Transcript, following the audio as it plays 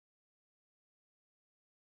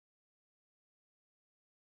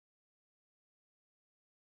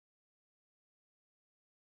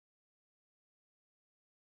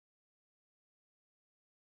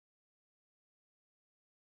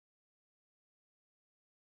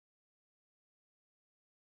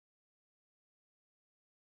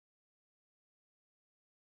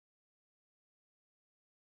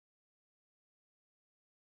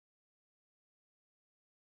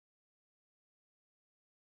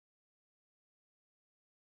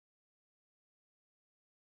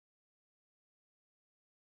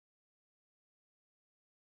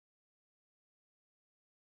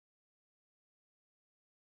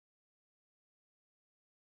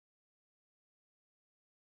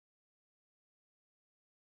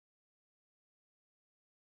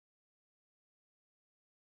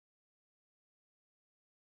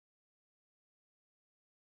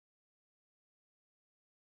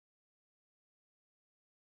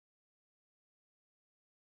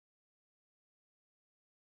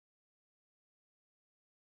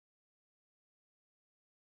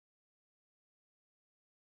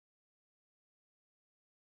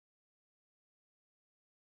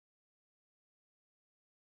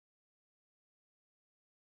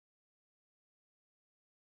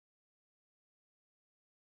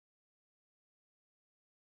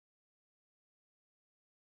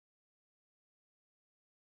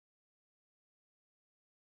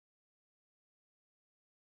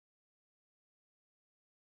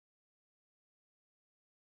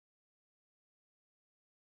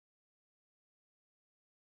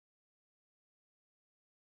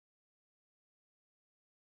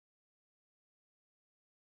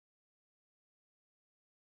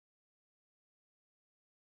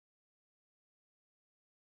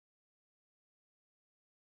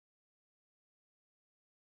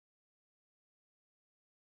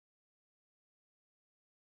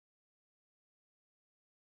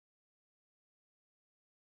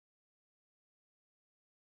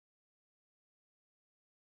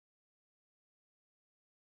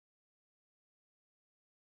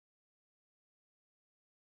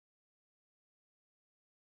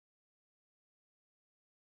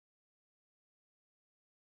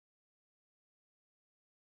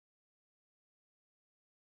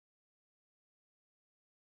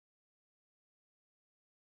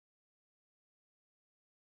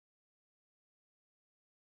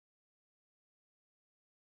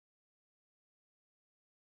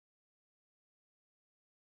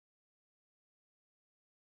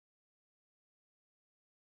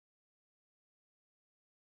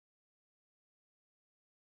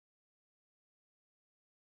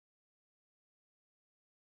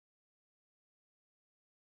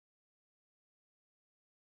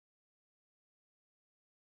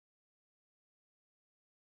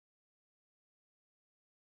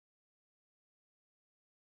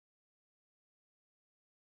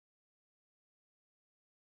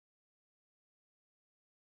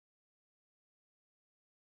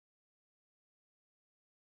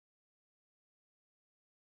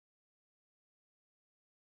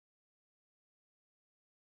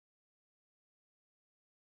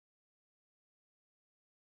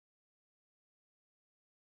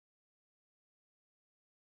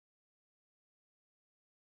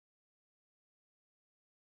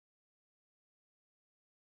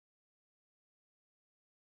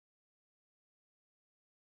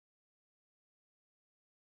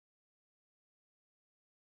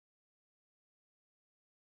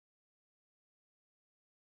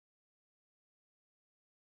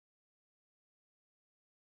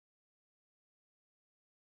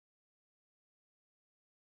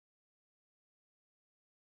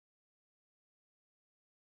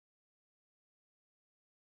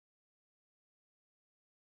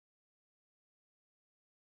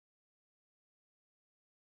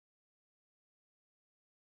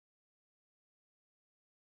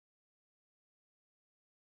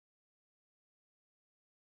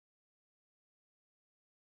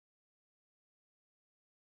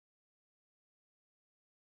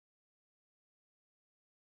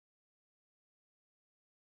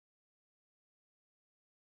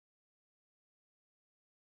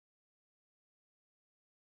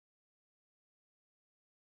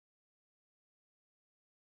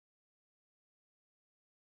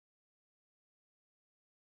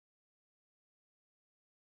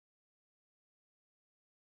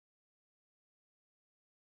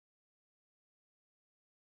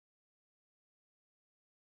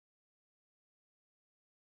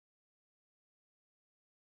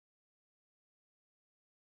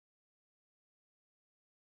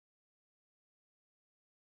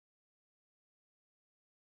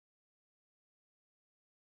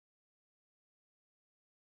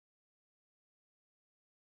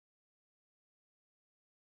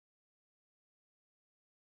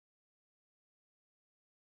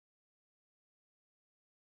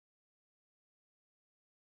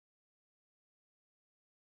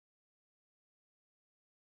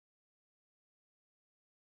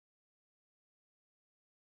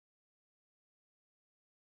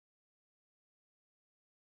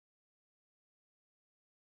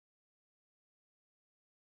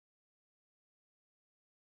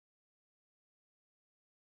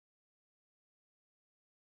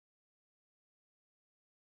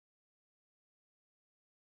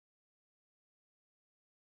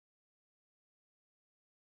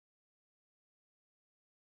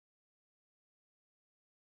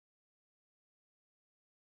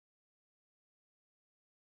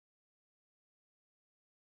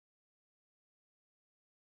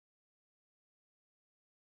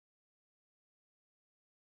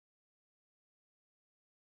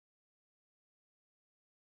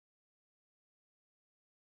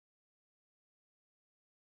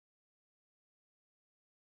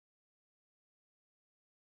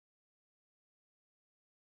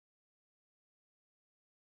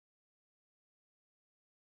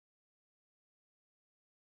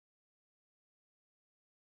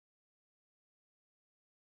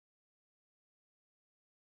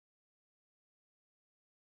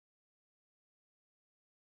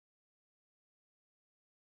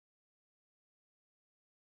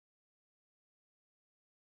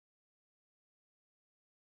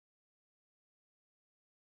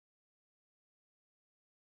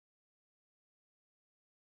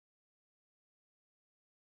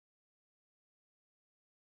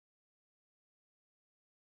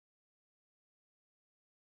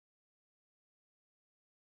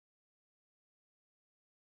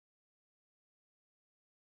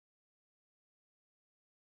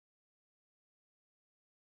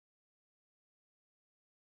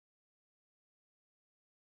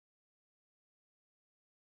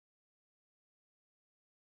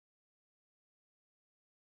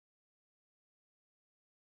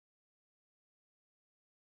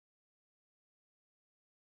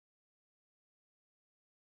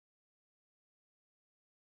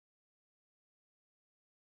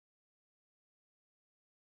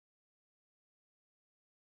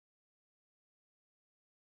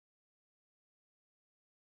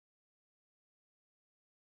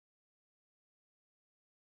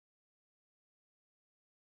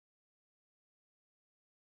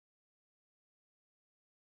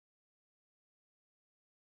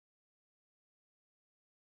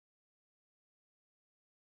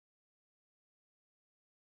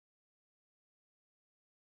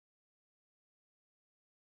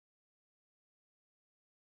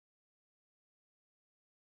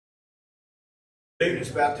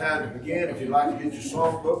It's about time to begin. If you'd like to get your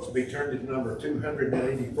song books, be turned to number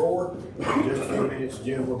 284. In just a few minutes,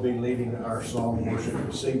 Jim will be leading our song worship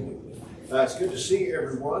this evening. It's good to see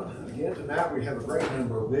everyone. Again, tonight we have a great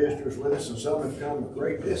number of visitors with us, and some have come a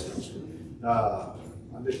great distance.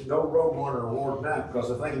 There's no Road Runner Award tonight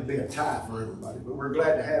because I think it'd be a tie for everybody. But we're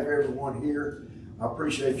glad to have everyone here. I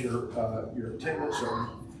appreciate your attendance.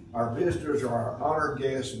 Our visitors are our honored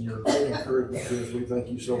guests, and you're a great encouragement to us. We thank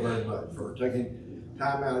you so very much for taking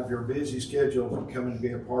time out of your busy schedule and coming to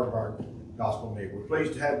be a part of our gospel meeting. We're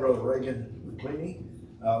pleased to have Brother Reagan McCleany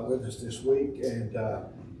with us this week, and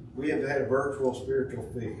we have had a virtual spiritual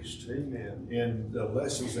feast. Amen. In the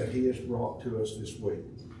lessons that he has brought to us this week.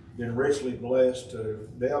 Been richly blessed to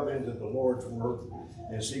delve into the Lord's Word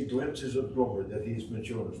and see glimpses of glory that he's been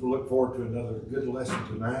showing us. We look forward to another good lesson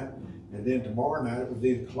tonight, and then tomorrow night will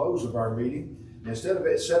be the close of our meeting. Instead of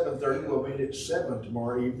at 7:30, we'll meet at 7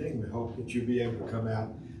 tomorrow evening. We hope that you'll be able to come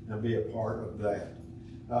out and be a part of that.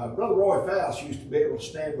 Brother Roy Faust used to be able to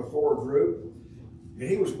stand before a group, and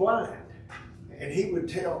he was blind. And he would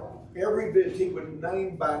tell every visitor, he would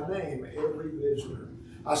name by name every visitor.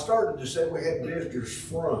 I started to say we had visitors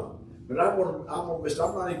from, but I'm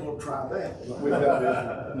not even going to try that. We've got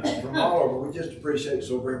visitors from all over. We just appreciate it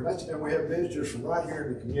so very much. And we have visitors from right here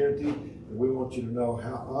in the community, and we want you to know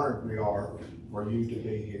how honored we are for you to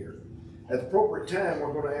be here. At the appropriate time,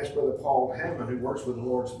 we're going to ask Brother Paul Hammond, who works with the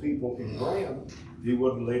Lord's people in Graham, if he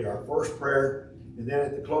would lead our first prayer. And then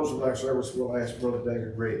at the close of our service, we'll ask Brother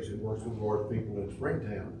David Riggs, who works with the Lord's people in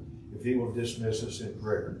Springtown, if he will dismiss us in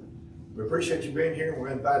prayer. We appreciate you being here, and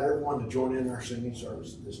we'll invite everyone to join in our singing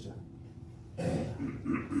service at this time.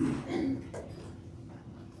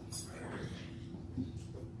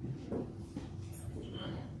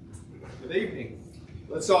 Good evening.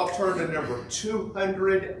 Let's all turn to number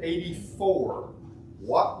 284.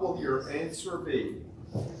 What will your answer be?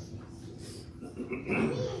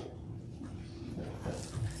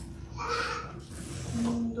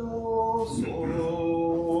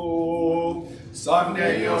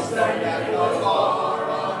 Someday you'll stand at the bar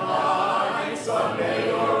online. Someday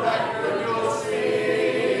your record you'll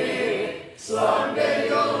see. Someday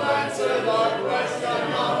you'll answer the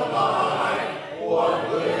question of life. What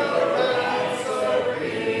will your answer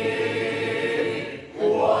be?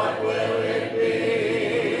 What will it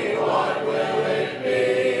be? What will it be?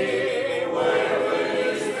 Where will you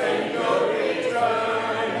spend your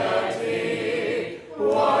eternity?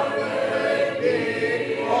 What will it be?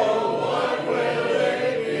 Oh, what will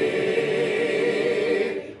it be?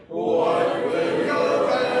 What will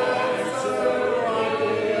your answer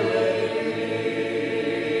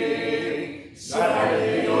be?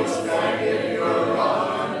 Saturday you'll stand in your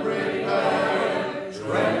unprepared,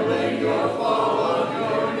 trembling you'll fall on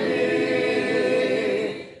your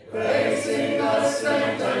knee, facing the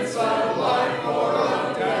sentence of life or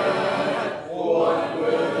of death. What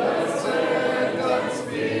will that sentence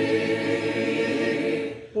be?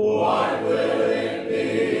 What will it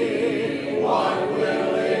be? What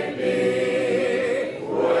will it be?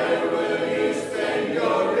 Where will you spend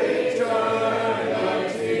your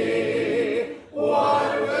eternity?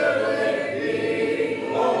 What will it be?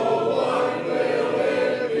 Oh, what will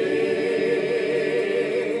it be?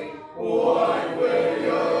 What will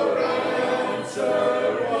your answer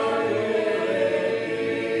be?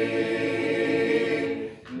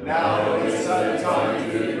 Now is the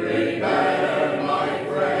time to prepare, my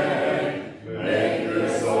friend. Make your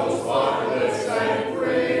soul spotless and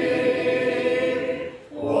free.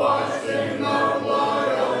 Washed in the blood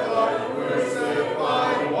of the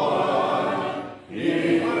crucified one.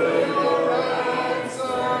 He will your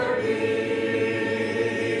answer be.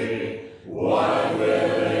 What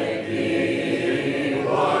will it be?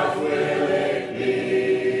 What will it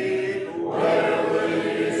be? Where will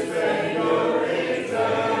you spend your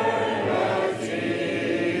eternity?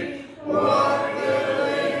 What will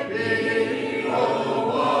it be? Oh,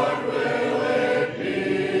 what will it be?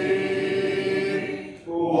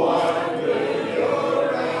 What will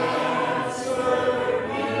your answer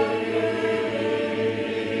be?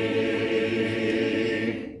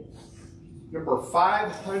 Number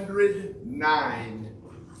 509.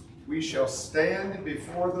 We shall stand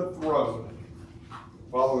before the throne.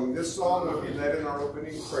 Following this song, we'll be led in our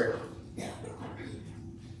opening prayer.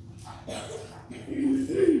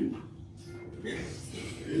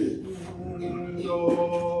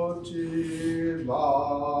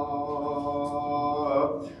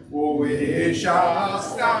 We shall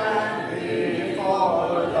stand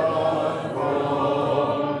before the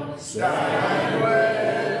throne. Stand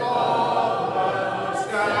with all,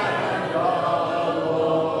 stand alone.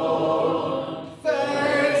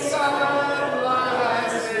 Face and land.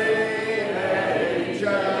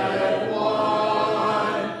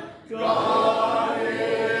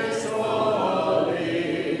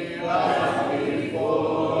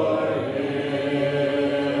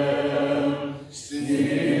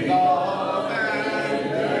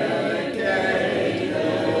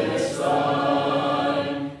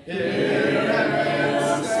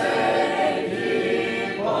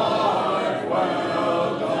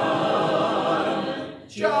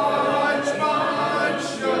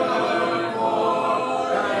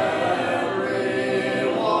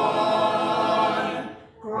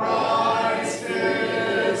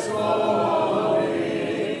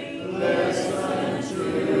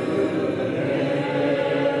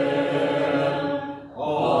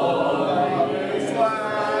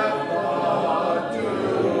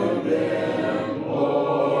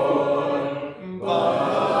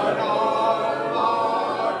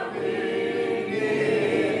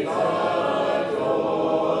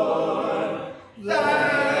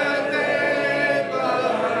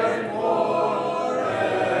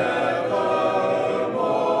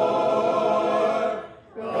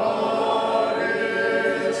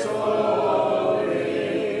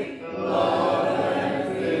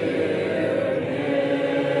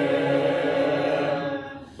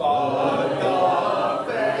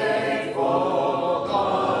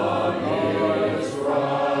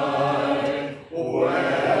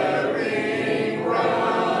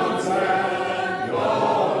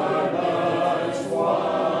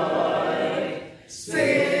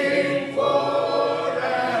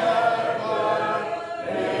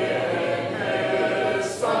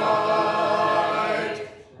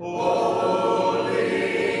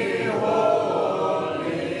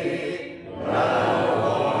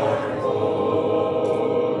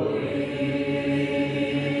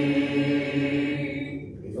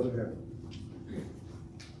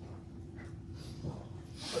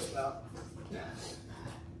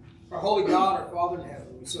 holy God, our Father in heaven,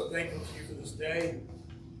 we're so thankful to you for this day.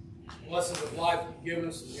 Blessings of life you've given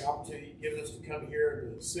us and the opportunity you've given us to come here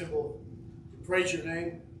and to assemble, to praise your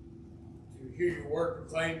name, to hear your word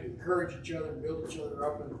proclaimed, to encourage each other and build each other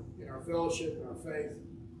up in our fellowship and our faith.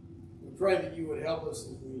 We pray that you would help us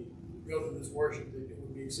as we go through this worship, that it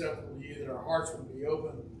would be acceptable to you, that our hearts would be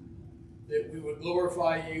open, that we would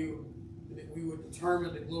glorify you, that we would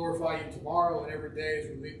determine to glorify you tomorrow and every day as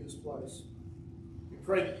we leave this place. We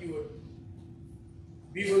pray that you would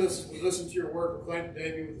be with us as we listen to your word proclaimed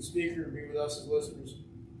today, be with the speaker, and be with us as listeners.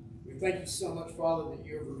 We thank you so much, Father, that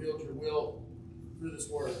you have revealed your will through this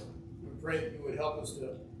word. We pray that you would help us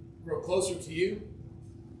to grow closer to you,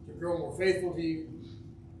 to grow more faithful to you,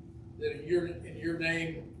 that in your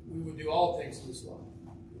name we would do all things in this life.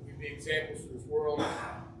 That we'd be examples to this world,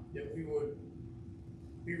 that we would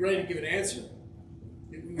be ready to give an answer,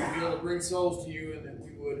 that we would be able to bring souls to you, and that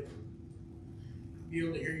we would be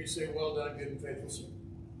able to hear you say, well done, good and faithful servant.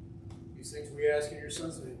 These things we ask in your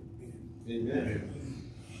Son's name. Amen.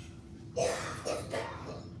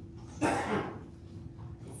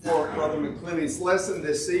 For Brother McClenny's lesson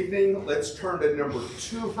this evening, let's turn to number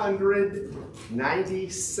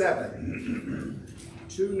 297.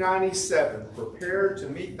 297, Prepare to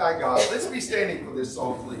Meet Thy God. Let's be standing for this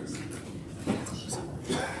song, please.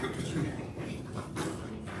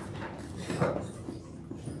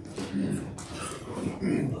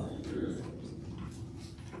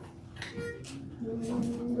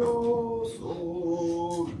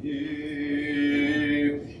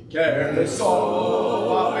 Careless soul,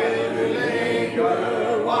 why will you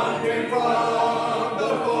linger, wandering from the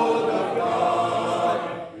fold of God?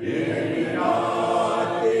 Hear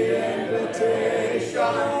not the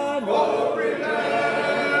invitation, oh,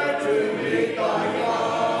 prepare to meet thy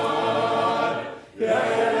God.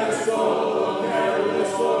 Careless soul, await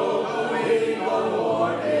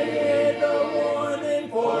the warning,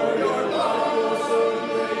 for your life will soon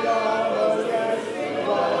be gone. Oh, yes, your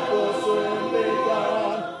life will soon be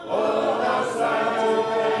gone. Oh, how sad to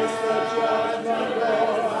face the judgment.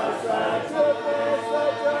 Oh, how sad to face the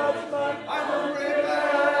judgment. I'm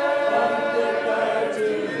prepared to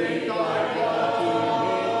meet thy God,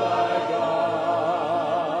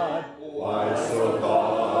 Why so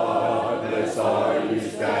thoughtless are you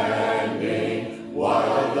standing,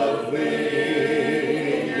 while the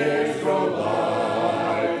fleeting years go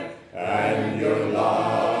by, and your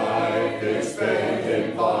life is spent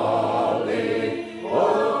in folly?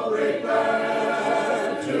 Oh,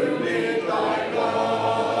 prepare to meet thy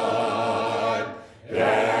God.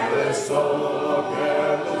 Careless soul,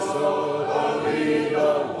 heed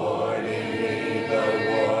the warning,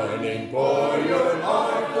 for your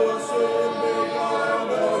life will soon be gone.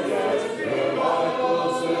 Oh, yes, your life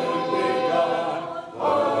will soon be gone.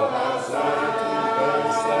 Oh, how sad to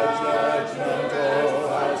face the judgment. Oh,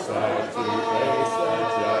 how sad to face the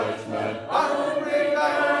judgment. I'm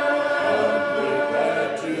prepared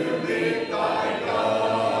to meet thy God.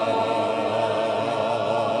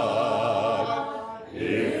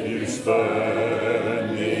 If you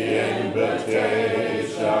spurn the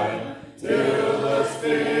invitation till the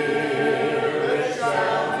Spirit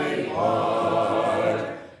shall depart,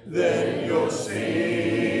 then you'll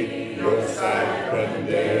see your sad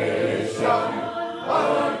condition.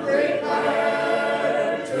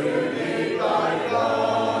 Unprepared to meet thy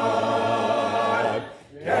God.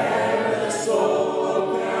 Careless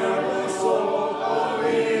soul,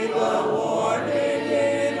 await the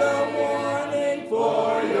warning,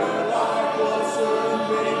 for your life will soon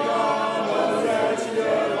be gone. Oh, yes,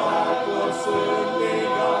 your life will soon be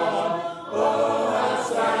gone. Oh, how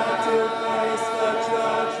sad to face the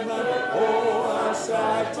judgment. Oh, how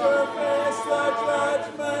sad to face the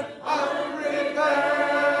judgment. Unprepared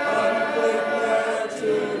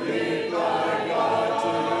to meet thy God,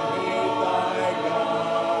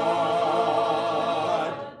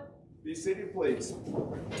 Be seated, please.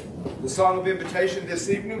 The song of invitation this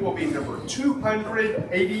evening will be number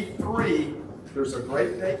 283. There's a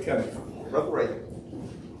great day coming. Brother Ray.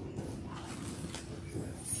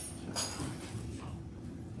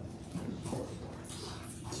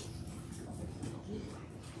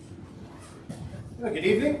 Well, good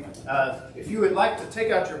evening. If you would like to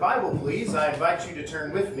take out your Bible, please, I invite you to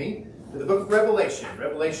turn with me to the book of Revelation,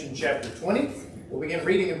 Revelation chapter 20. We'll begin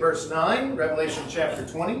reading in verse 9, Revelation chapter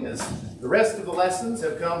 20, as the rest of the lessons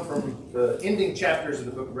have come from the ending chapters of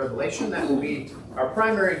the book of Revelation. That will be our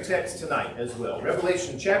primary text tonight as well.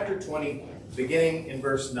 Revelation chapter 20, beginning in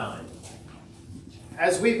verse 9.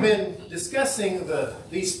 As we've been discussing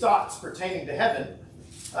these thoughts pertaining to heaven,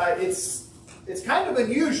 it's it's kind of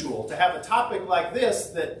unusual to have a topic like this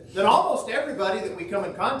that almost everybody that we come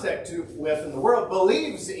in contact with in the world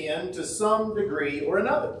believes in to some degree or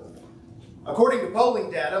another. According to polling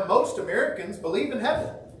data, most Americans believe in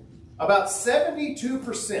heaven. About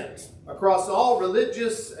 72% across all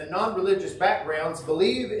religious and non-religious backgrounds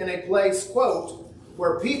believe in a place, quote,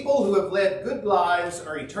 where people who have led good lives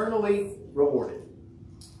are eternally rewarded.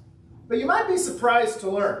 But you might be surprised to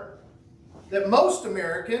learn that most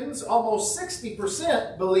Americans, almost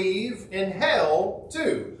 60%, believe in hell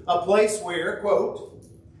too. A place where, quote,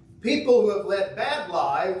 people who have led bad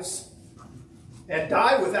lives and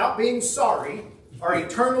die without being sorry are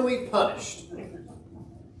eternally punished.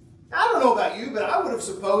 I don't know about you, but I would have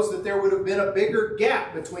supposed that there would have been a bigger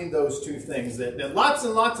gap between those two things. That lots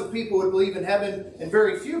and lots of people would believe in heaven and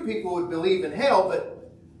very few people would believe in hell.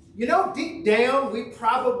 But, you know, deep down, we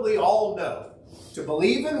probably all know to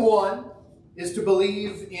believe in one is to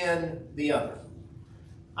believe in the other.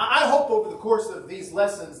 I hope over the course of these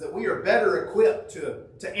lessons that we are better equipped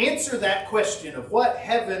to answer that question of what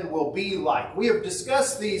heaven will be like. We have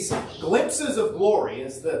discussed these glimpses of glory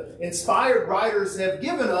as the inspired writers have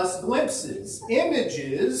given us glimpses,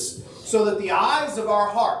 images, so that the eyes of our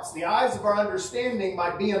hearts, the eyes of our understanding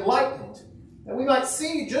might be enlightened, and we might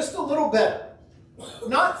see just a little better.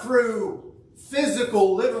 Not through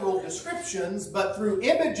physical, literal descriptions, but through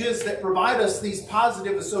images that provide us these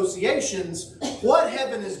positive associations, what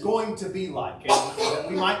heaven is going to be like. And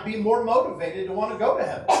we might be more motivated to want to go to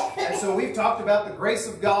heaven. And so we've talked about the grace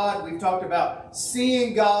of God, we've talked about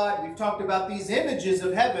seeing God, we've talked about these images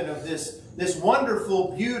of heaven, of this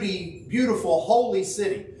wonderful, beautiful, holy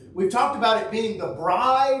city. We've talked about it being the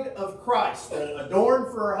bride of Christ,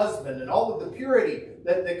 adorned for her husband, and all of the purity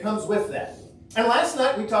that comes with that. And last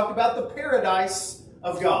night we talked about the paradise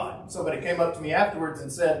of God. Somebody came up to me afterwards and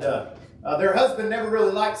said their husband never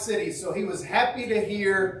really liked cities, so he was happy to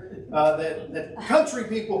hear that country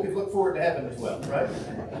people could look forward to heaven as well, right?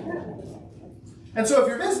 And so if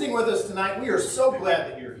you're visiting with us tonight, we are so glad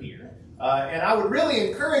that you're here. And I would really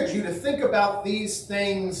encourage you to think about these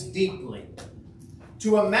things deeply.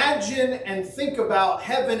 To imagine and think about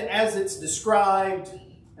heaven as it's described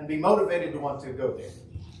and be motivated to want to go there.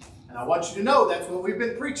 And I want you to know that's what we've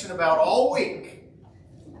been preaching about all week.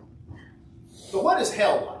 But what is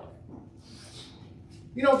hell like?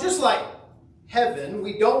 You know, just like heaven,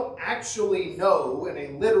 we don't actually know in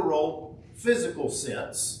a literal, physical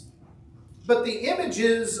sense. But the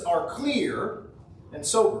images are clear and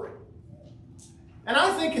sobering. And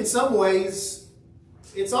I think in some ways,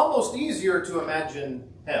 it's almost easier to imagine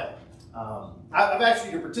hell. I've asked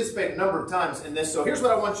you to participate a number of times in this, so here's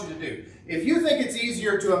what I want you to do. If you think it's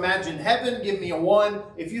easier to imagine heaven, give me a 1.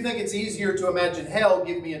 If you think it's easier to imagine hell,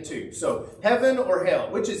 give me a 2. So, heaven or hell,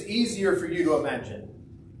 which is easier for you to imagine?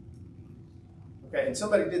 Okay, and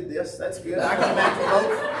somebody did this. That's good. I can imagine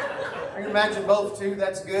both. I can imagine both too.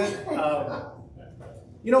 That's good.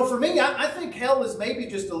 You know, for me, I think hell is maybe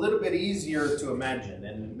just a little bit easier to imagine.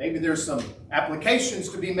 And maybe there's some applications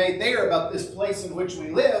to be made there about this place in which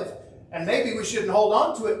we live. And maybe we shouldn't hold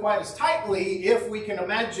on to it quite as tightly if we can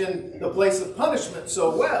imagine the place of punishment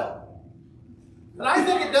so well. But I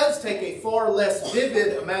think it does take a far less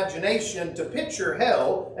vivid imagination to picture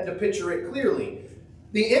hell and to picture it clearly.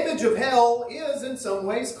 The image of hell is in some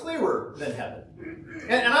ways clearer than heaven.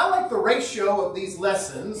 And I like the ratio of these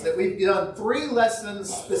lessons, that we've done 3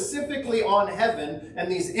 lessons specifically on heaven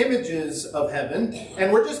and these images of heaven.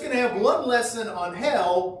 And we're just going to have 1 lesson on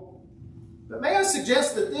hell. But may I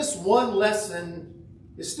suggest that this 1 lesson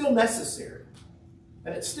is still necessary.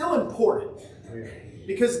 And it's still important.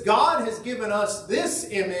 Because God has given us this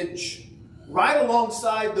image right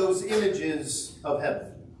alongside those images of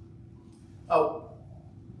heaven. Oh,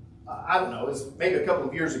 I don't know, it was maybe a couple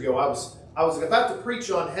of years ago, I was about to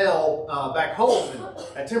preach on hell back home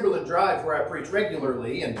at Timberland Drive, where I preach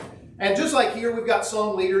regularly. And just like here, we've got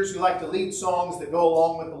song leaders who like to lead songs that go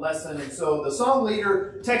along with the lesson. And so the song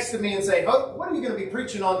leader texted me and said, "Oh, what are you going to be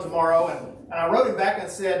preaching on tomorrow?" And I wrote him back and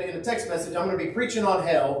said in a text message, "I'm going to be preaching on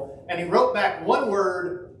hell." And he wrote back 1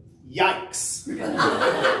 word, "Yikes."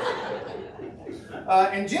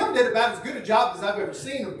 And Jim did about as good a job as I've ever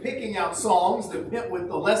seen of picking out songs that went with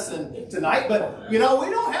the lesson tonight. But, you know, we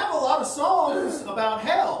don't have a lot of songs about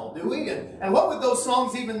hell, do we? And what would those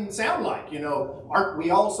songs even sound like? You know, aren't we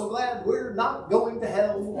all so glad we're not going to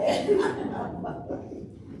hell?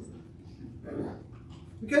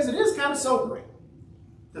 Because it is kind of sobering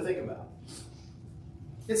to think about.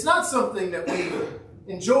 It's not something that we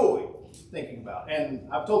enjoy thinking about. And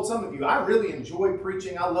I've told some of you, I really enjoy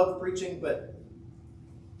preaching. I love preaching, but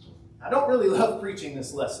I don't really love preaching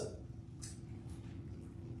this lesson.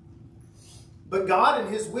 But God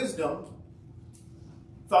in his wisdom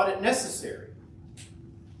thought it necessary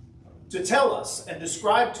to tell us and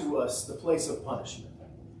describe to us the place of punishment.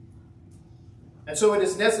 And so it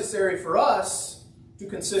is necessary for us to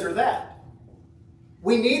consider that.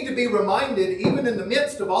 We need to be reminded, even in the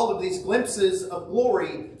midst of all of these glimpses of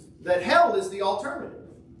glory, that hell is the alternative.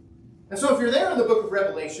 And so if you're there in the book of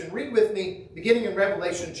Revelation, read with me, beginning in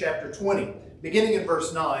Revelation chapter 20, beginning in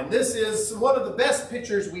verse 9. This is one of the best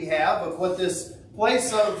pictures we have of what this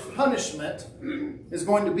place of punishment is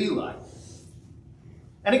going to be like.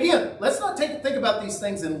 And again, let's not think about these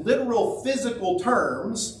things in literal physical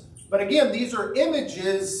terms, but again, these are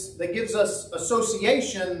images that gives us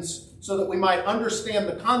associations so that we might understand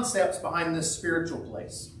the concepts behind this spiritual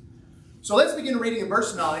place. So let's begin reading in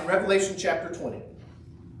verse 9, Revelation chapter 20.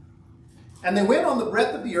 And they went on the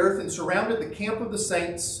breadth of the earth and surrounded the camp of the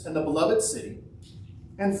saints and the beloved city.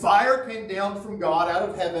 And fire came down from God out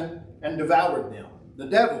of heaven and devoured them. The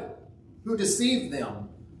devil, who deceived them,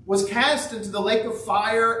 was cast into the lake of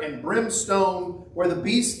fire and brimstone, where the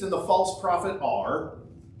beast and the false prophet are,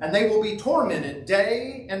 and they will be tormented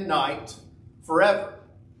day and night forever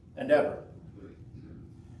and ever.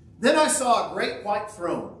 Then I saw a great white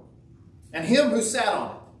throne, and him who sat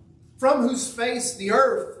on it, from whose face the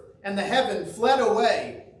earth and the heaven fled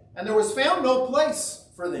away, and there was found no place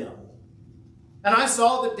for them. And I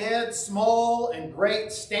saw the dead, small and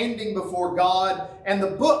great, standing before God, and the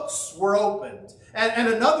books were opened. And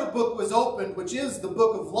another book was opened, which is the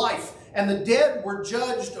book of life. And the dead were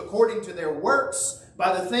judged according to their works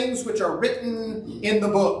by the things which are written in the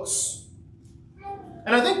books.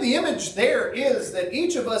 And I think the image there is that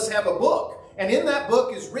each of us have a book, and in that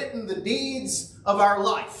book is written the deeds of our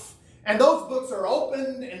life. And those books are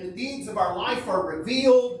opened, and the deeds of our life are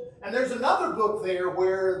revealed. And there's another book there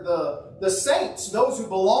where the saints, those who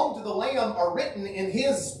belong to the Lamb, are written in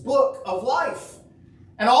his book of life.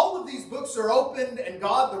 And all of these books are opened, and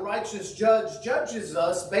God, the righteous judge, judges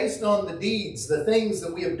us based on the deeds, the things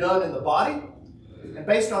that we have done in the body, and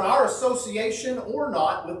based on our association or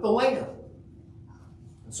not with the Lamb.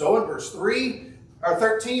 And so in verse 13,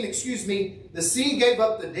 the sea gave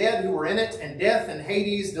up the dead who were in it, and death and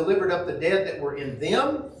Hades delivered up the dead that were in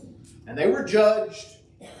them, and they were judged,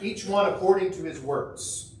 each one according to his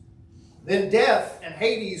works. Then death and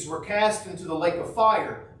Hades were cast into the lake of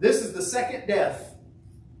fire. This is the second death.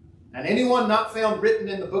 And anyone not found written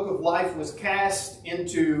in the book of life was cast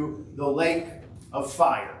into the lake of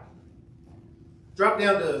fire. Drop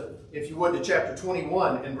down to, if you would, to chapter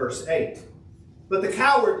 21 and verse 8. But the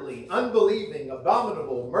cowardly, unbelieving,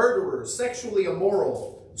 abominable, murderers, sexually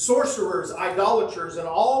immoral, sorcerers, idolaters, and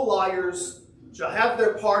all liars shall have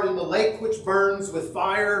their part in the lake which burns with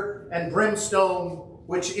fire and brimstone,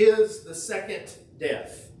 which is the second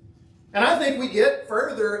death. And I think we get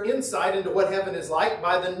further insight into what heaven is like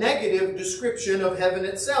by the negative description of heaven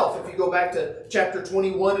itself. If you go back to chapter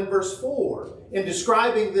 21 and verse 4, in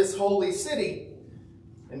describing this holy city,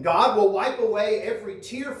 and God will wipe away every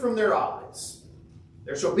tear from their eyes.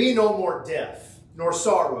 There shall be no more death, nor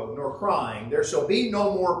sorrow, nor crying. There shall be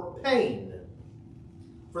no more pain,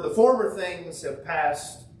 for the former things have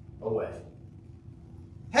passed away.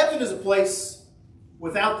 Heaven is a place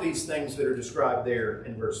without these things that are described there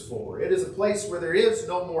in verse 4. It is a place where there is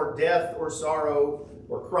no more death or sorrow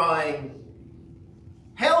or crying.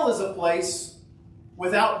 Hell is a place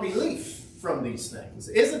without relief from these things.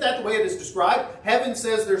 Isn't that the way it is described? Heaven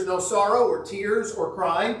says there's no sorrow or tears or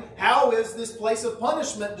crying. How is this place of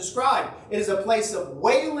punishment described? It is a place of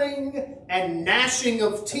wailing and gnashing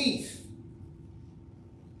of teeth.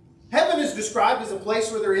 Heaven is described as a place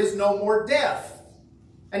where there is no more death.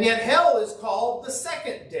 And yet hell is called the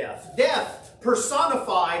second death. Death,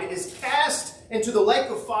 personified, is cast into the lake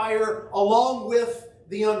of fire along with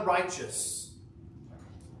the unrighteous.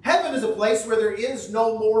 Heaven is a place where there is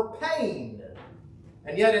no more pain.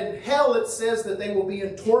 And yet in hell it says that they will be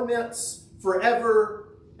in torments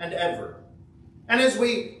forever and ever. And as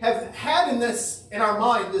we have had in our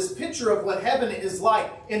mind this picture of what heaven is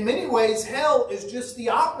like, in many ways hell is just the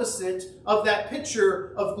opposite of that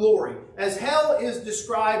picture of glory. As hell is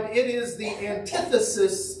described, it is the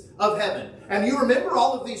antithesis of heaven. And you remember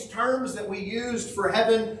all of these terms that we used for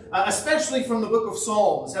heaven, especially from the book of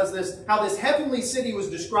Psalms, how this heavenly city was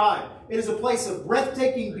described. It is a place of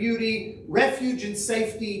breathtaking beauty, refuge and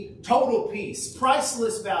safety, total peace,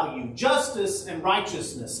 priceless value, justice and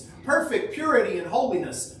righteousness, perfect purity and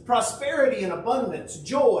holiness, prosperity and abundance,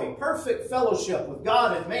 joy, perfect fellowship with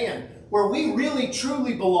God and man, where we really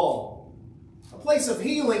truly belong. A place of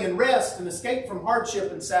healing and rest and escape from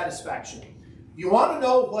hardship and satisfaction. You want to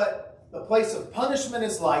know what the place of punishment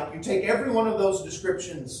is like, you take every one of those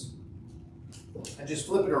descriptions and just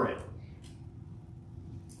flip it around.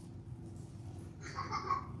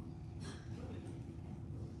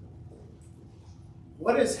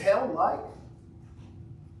 What is hell like?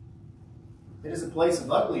 It is a place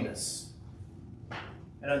of ugliness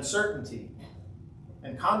and uncertainty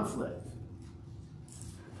and conflict.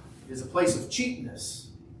 It is a place of cheapness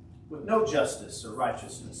with no justice or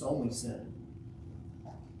righteousness, only sin.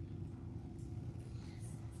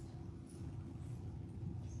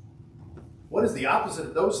 What is the opposite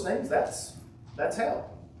of those things? That's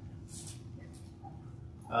hell.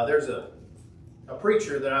 There's a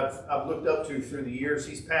preacher that I've looked up to through the years.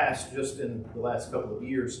 He's passed just in the last couple of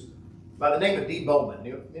years, by the name of D. Bowman.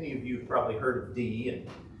 Many of you have probably heard of D.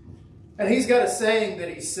 And he's got a saying that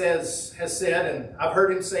he has said, and I've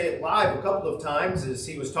heard him say it live a couple of times as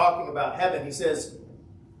he was talking about heaven. He says,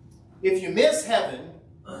 if you miss heaven,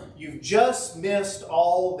 you've just missed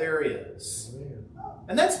all there is.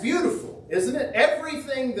 And that's beautiful, isn't it?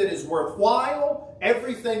 Everything that is worthwhile,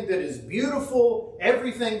 everything that is beautiful,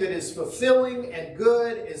 everything that is fulfilling and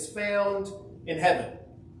good is found in heaven.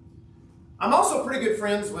 I'm also pretty good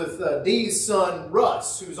friends with Dee's son,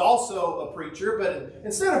 Russ, who's also a preacher, but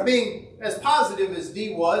instead of being as positive as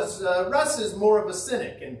Dee was, Russ is more of a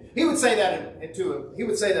cynic, and he would say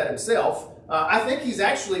that himself. I think he's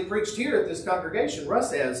actually preached here at this congregation.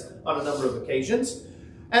 Russ has on a number of occasions.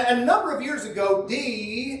 And a number of years ago,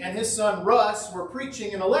 Dee and his son Russ were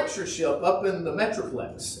preaching in a lectureship up in the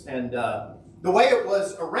Metroplex. And the way it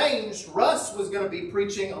was arranged, Russ was going to be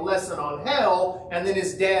preaching a lesson on hell, and then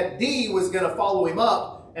his dad Dee was going to follow him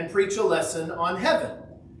up and preach a lesson on heaven.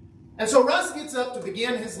 And so Russ gets up to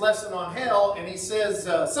begin his lesson on hell, and he says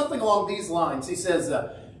something along these lines. He says,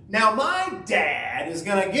 now my dad is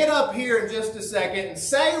going to get up here in just a second and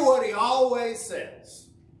say what he always says.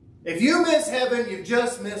 If you miss heaven, you've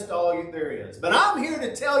just missed all there is. But I'm here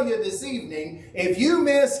to tell you this evening, if you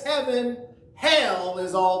miss heaven, hell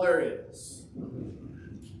is all there is.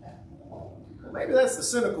 Well, maybe that's the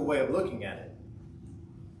cynical way of looking at it.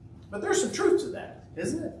 But there's some truth to that,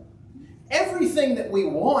 isn't it? Everything that we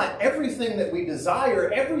want, everything that we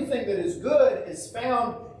desire, everything that is good is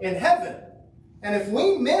found in heaven. And if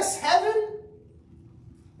we miss heaven,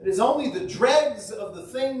 it is only the dregs of the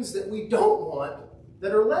things that we don't want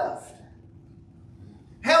that are left.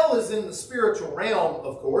 Hell is in the spiritual realm,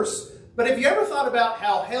 of course, but have you ever thought about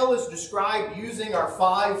how hell is described using our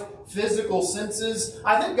 5 physical senses?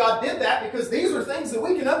 I think God did that because these are things that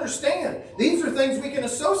we can understand. These are things we can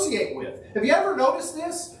associate with. Have you ever noticed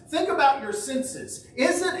this? Think about your senses.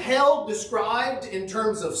 Isn't hell described in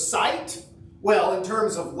terms of sight? Well, in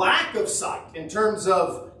terms of lack of sight, in terms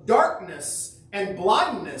of darkness and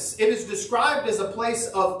blindness. It is described as a place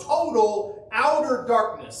of total outer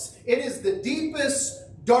darkness. It is the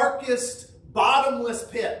deepest, darkest, bottomless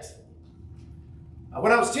pit.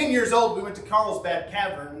 When I was 10 years old, we went to Carlsbad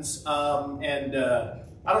Caverns, and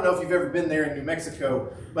I don't know if you've ever been there in New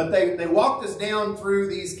Mexico, but they walked us down through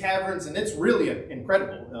these caverns, and it's really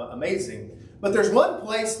incredible, amazing. But there's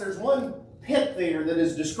one pit there that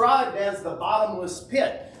is described as the bottomless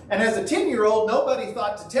pit. And as a 10-year-old, nobody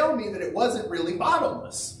thought to tell me that it wasn't really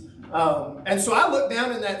bottomless. And so I looked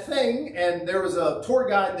down in that thing, and there was a tour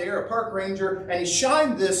guide there, a park ranger, and he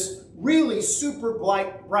shined this really super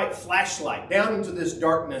bright flashlight down into this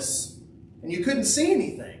darkness, and you couldn't see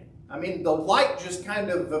anything. I mean, the light just kind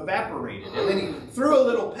of evaporated, and then he threw a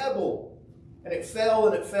little pebble, and it fell,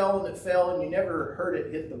 and it fell, and it fell, and you never heard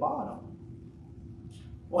it hit the bottom.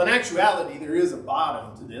 Well, in actuality, there is a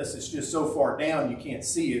bottom to this. It's just so far down you can't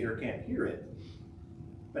see it or can't hear it.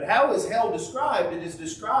 But how is hell described? It is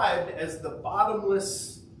described as the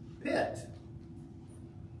bottomless pit.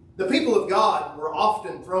 The people of God were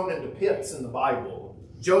often thrown into pits in the Bible.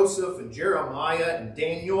 Joseph and Jeremiah and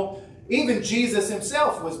Daniel. Even Jesus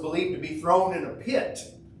himself was believed to be thrown in a pit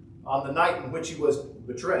on the night in which he was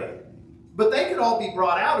betrayed. But they could all be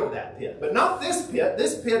brought out of that pit. But not this pit.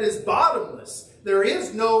 This pit is bottomless. There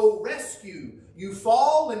is no rescue. You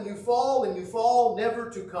fall and you fall and you fall, never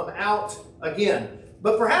to come out again.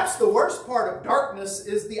 But perhaps the worst part of darkness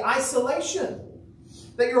is the isolation.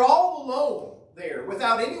 That you're all alone there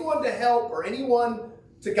without anyone to help or anyone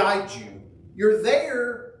to guide you. You're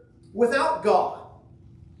there without God.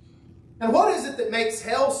 And what is it that makes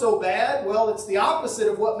hell so bad? Well, it's the opposite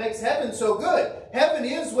of what makes heaven so good. Heaven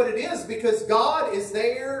is what it is because God is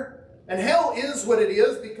there. And hell is what it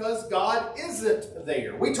is because God isn't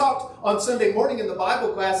there. We talked on Sunday morning in the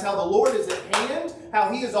Bible class how the Lord is at hand,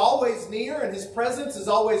 how He is always near and His presence is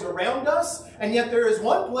always around us. And yet there is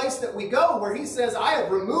one place that we go where He says, I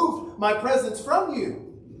have removed my presence from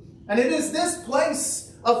you. And it is this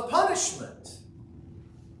place of punishment.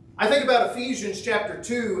 I think about Ephesians chapter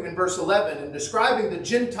 2 and verse 11, and describing the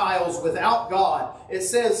Gentiles without God. It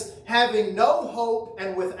says, having no hope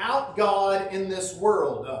and without God in this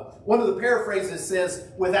world. One of the paraphrases says,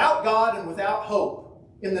 without God and without hope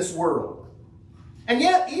in this world. And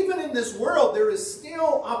yet, even in this world, there is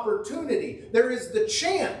still opportunity. There is the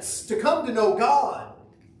chance to come to know God.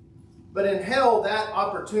 But in hell, that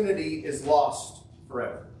opportunity is lost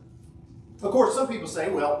forever. Of course, some people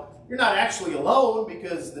say, well, you're not actually alone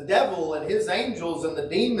because the devil and his angels and the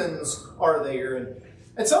demons are there.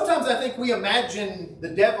 And sometimes I think we imagine the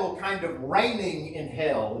devil kind of reigning in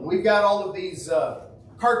hell. And we've got all of these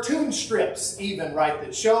cartoon strips even, right,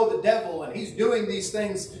 that show the devil and he's doing these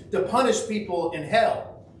things to punish people in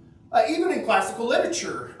hell. Even in classical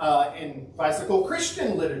literature, in classical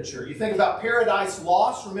Christian literature, you think about Paradise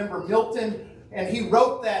Lost. Remember Milton? And he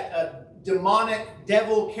wrote that demonic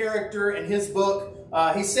devil character in his book.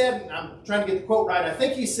 He said, I'm trying to get the quote right, I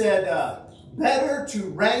think he said, better to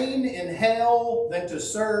reign in hell than to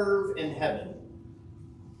serve in heaven.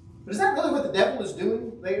 But is that really what the devil is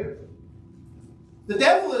doing there? The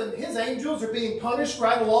devil and his angels are being punished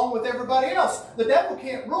right along with everybody else. The devil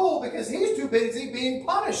can't rule because he's too busy being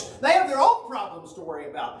punished. They have their own problems to worry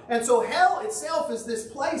about. And so hell itself is this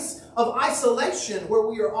place of isolation where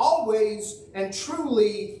we are always and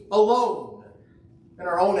truly alone in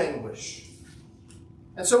our own anguish.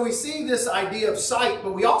 And so we see this idea of sight,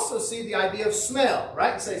 but we also see the idea of smell,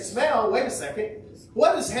 right? You say, smell, wait a second.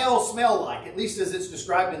 What does hell smell like, at least as it's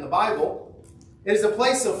described in the Bible? It is a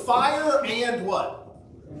place of fire and what?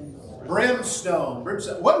 Brimstone.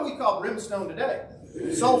 Brimstone. What do we call brimstone today?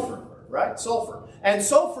 Sulfur, right? Sulfur. And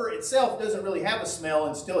sulfur itself doesn't really have a smell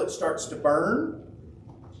until it starts to burn.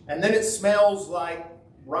 And then it smells like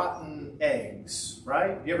rotten eggs,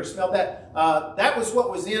 right? You ever smelled that? That was what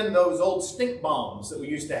was in those old stink bombs that we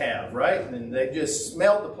used to have, right? And they just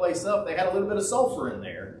smelled the place up. They had a little bit of sulfur in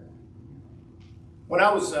there. When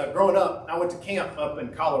I was growing up, I went to camp up in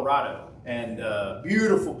Colorado. And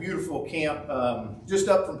beautiful, beautiful camp just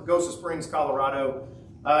up from Pagosa Springs, Colorado.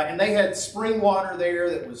 And they had spring water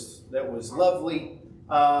there that was lovely.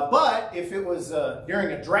 But if it was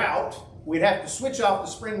during a drought, we'd have to switch off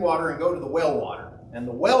the spring water and go to the well water. And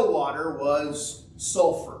the well water was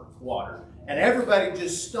sulfur water. And everybody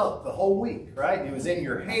just stunk the whole week, right? It was in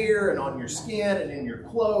your hair and on your skin and in your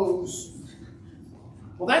clothes.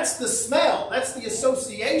 Well, that's the smell. That's the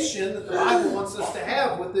association that the Bible wants us to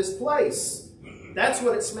have with this place. That's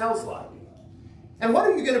what it smells like. And what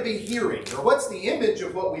are you going to be hearing? Or what's the image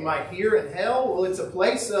of what we might hear in hell? Well, it's a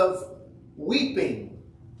place of weeping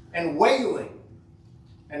and wailing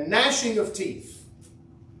and gnashing of teeth.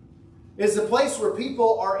 It's a place where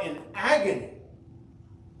people are in agony.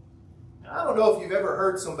 I don't know if you've ever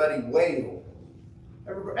heard somebody wail.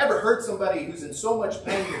 Ever heard somebody who's in so much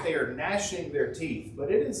pain that they are gnashing their teeth?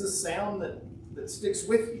 But it is a sound that sticks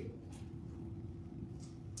with you.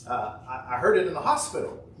 I heard it in the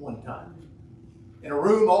hospital one time. In a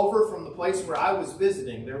room over from the place where I was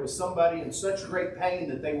visiting, there was somebody in such great pain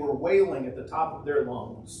that they were wailing at the top of their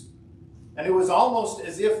lungs. And it was almost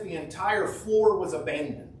as if the entire floor was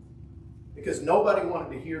abandoned because nobody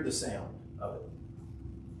wanted to hear the sound of it.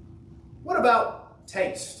 What about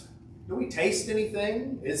taste? Do we taste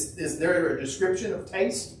anything? Is there a description of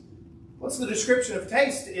taste? What's the description of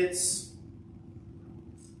taste? It's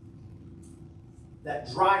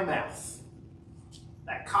that dry mouth,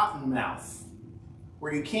 that cotton mouth,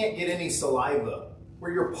 where you can't get any saliva,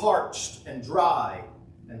 where you're parched and dry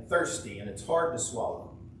and thirsty and it's hard to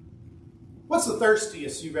swallow. What's the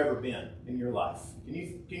thirstiest you've ever been in your life? Can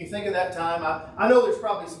you think of that time? I know there's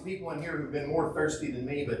probably some people in here who've been more thirsty than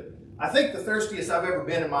me, but I think the thirstiest I've ever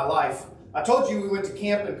been in my life, I told you we went to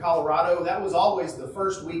camp in Colorado. That was always the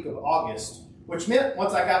first week of August, which meant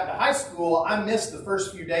once I got into high school, I missed the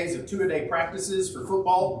first few days of two-a-day practices for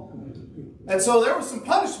football. And so there was some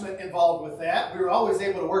punishment involved with that. We were always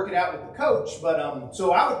able to work it out with the coach. But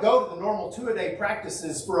so I would go to the normal two-a-day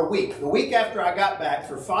practices for a week. The week after I got back,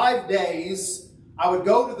 for 5 days, I would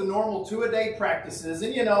go to the normal two-a-day practices.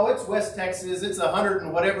 And you know, it's West Texas. It's 100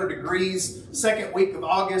 and whatever degrees, second week of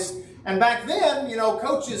August. And back then, you know,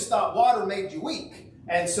 coaches thought water made you weak.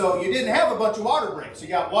 And so you didn't have a bunch of water breaks. You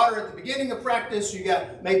got water at the beginning of practice. You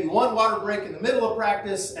got maybe one water break in the middle of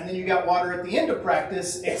practice. And then you got water at the end of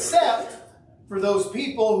practice, except for those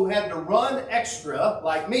people who had to run extra,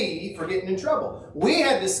 like me, for getting in trouble. We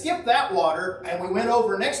had to skip that water, and we went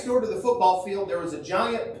over next door to the football field. There was a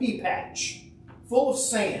giant pea patch full of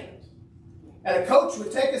sand. And a coach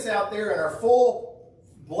would take us out there in our full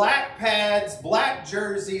black pads, black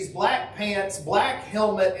jerseys, black pants, black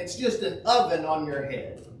helmet. It's just an oven on your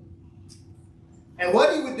head. And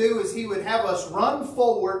what he would do is he would have us run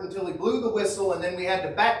forward until he blew the whistle, and then we had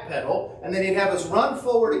to backpedal. And then he'd have us run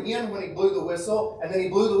forward again when he blew the whistle, and then he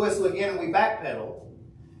blew the whistle again and we backpedaled.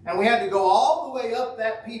 And we had to go all the way up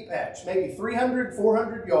that pea patch, maybe 300,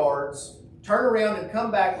 400 yards, turn around and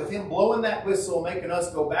come back with him blowing that whistle, making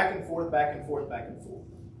us go back and forth, back and forth, back and forth.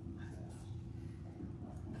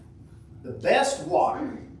 The best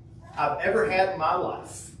water I've ever had in my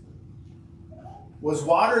life was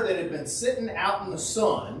water that had been sitting out in the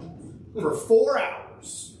sun for 4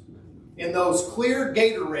 hours in those clear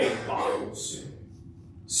Gatorade bottles,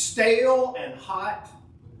 stale and hot,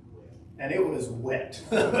 and it was wet.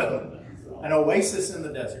 An oasis in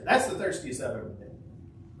the desert. That's the thirstiest I've ever been.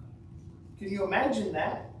 Can you imagine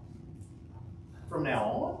that from now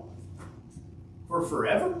on? For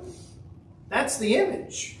forever? That's the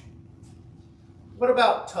image. What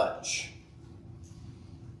about touch?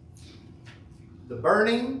 The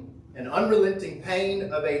burning and unrelenting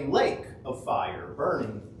pain of a lake of fire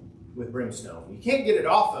burning with brimstone. You can't get it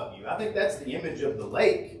off of you. I think that's the image of the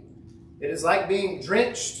lake. It is like being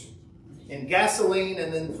drenched in gasoline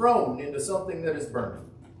and then thrown into something that is burning.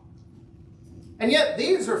 And yet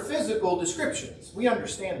these are physical descriptions. We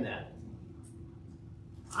understand that.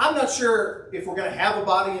 I'm not sure if we're going to have a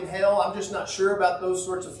body in hell. I'm just not sure about those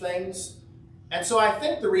sorts of things. And so I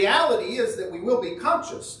think the reality is that we will be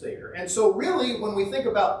conscious there. And so really, when we think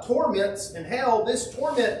about torments in hell, this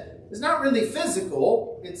torment is not really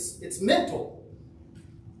physical, it's mental.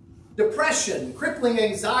 Depression, crippling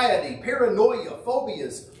anxiety, paranoia,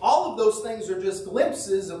 phobias, all of those things are just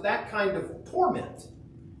glimpses of that kind of torment.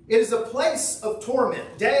 It is a place of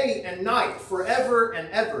torment, day and night, forever and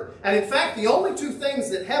ever. And in fact, the only two things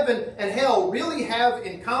that heaven and hell really have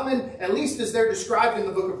in common, at least as they're described in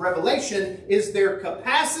the book of Revelation, is their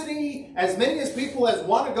capacity. As many as people as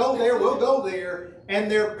want to go there will go there.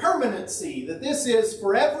 And their permanency, that this is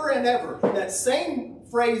forever and ever. That same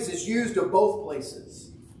phrase is used of both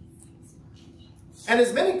places. And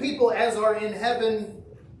as many people as are in heaven,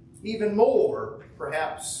 even more,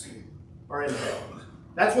 perhaps, are in hell.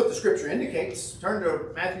 That's what the scripture indicates. Turn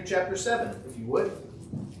to Matthew chapter 7, if you would.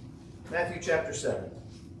 Matthew chapter 7.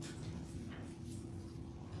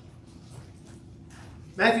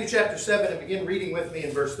 Matthew chapter 7, and begin reading with me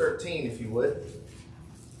in verse 13, if you would.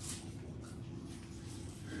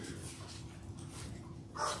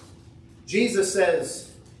 Jesus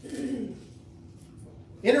says,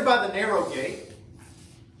 "Enter by the narrow gate.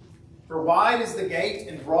 For wide is the gate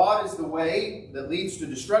and broad is the way that leads to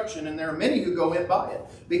destruction, and there are many who go in by it.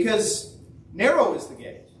 Because narrow is the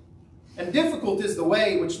gate, and difficult is the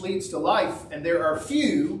way which leads to life, and there are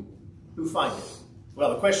few who find it." Well,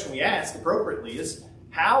 the question we ask appropriately is,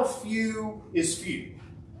 how few is few?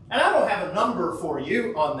 And I don't have a number for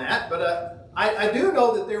you on that, but I do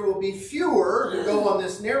know that there will be fewer who go on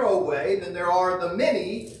this narrow way than there are the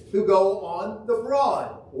many who go on the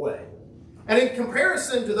broad way. And in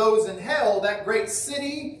comparison to those in hell, that great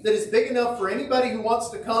city that is big enough for anybody who wants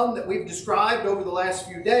to come that we've described over the last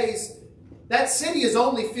few days, that city is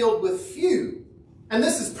only filled with few. And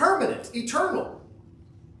this is permanent, eternal.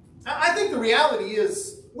 I think the reality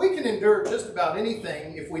is we can endure just about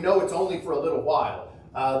anything if we know it's only for a little while.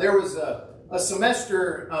 There was a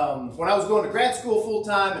semester when I was going to grad school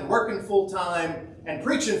full-time and working full-time and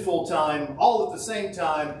preaching full-time, all at the same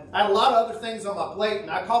time. I had a lot of other things on my plate,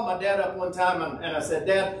 and I called my dad up one time, and I said,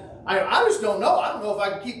 "Dad, I just don't know. I don't know if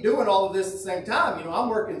I can keep doing all of this at the same time. You know, I'm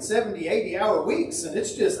working 70, 80-hour weeks, and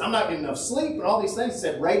it's just, I'm not getting enough sleep and all these things." He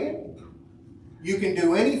said, "Reagan, you can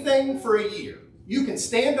do anything for a year. You can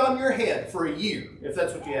stand on your head for a year if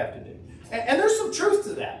that's what you have to do." And there's some truth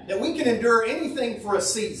to that we can endure anything for a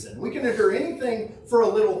season. We can endure anything for a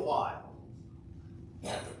little while.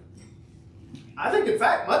 I think, in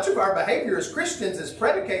fact, much of our behavior as Christians is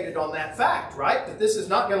predicated on that fact, right? That this is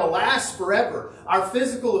not going to last forever. Our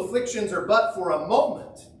physical afflictions are but for a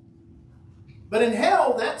moment. But in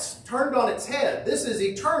hell, that's turned on its head. This is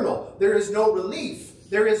eternal. There is no relief.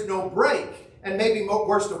 There is no break. And maybe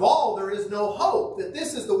worst of all, there is no hope that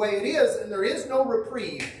this is the way it is, and there is no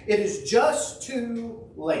reprieve. It is just too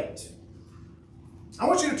late. I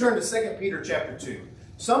want you to turn to 2 Peter chapter 2.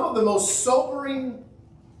 Some of the most sobering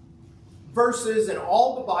verses in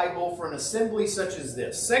all the Bible for an assembly such as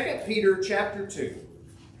this. 2 Peter chapter 2.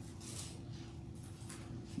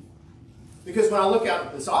 Because when I look out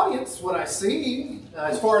at this audience, what I see,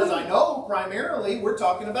 as far as I know, primarily, we're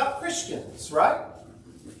talking about Christians, right?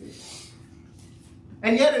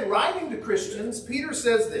 And yet in writing to Christians, Peter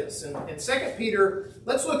says this. In 2 Peter,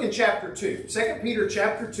 let's look in chapter 2. 2 Peter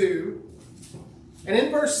chapter 2, And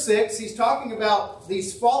in verse 6, he's talking about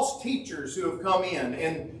these false teachers who have come in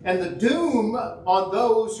and the doom on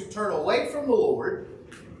those who turn away from the Lord.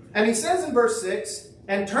 And he says in verse 6,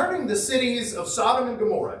 and turning the cities of Sodom and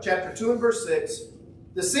Gomorrah, chapter 2 and verse 6,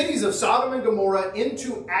 the cities of Sodom and Gomorrah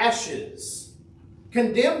into ashes,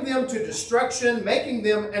 condemned them to destruction, making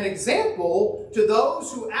them an example to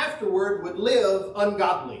those who afterward would live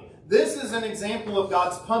ungodly. This is an example of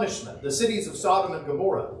God's punishment, the cities of Sodom and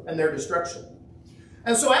Gomorrah and their destruction.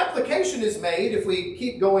 And so application is made if we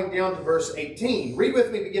keep going down to verse 18. Read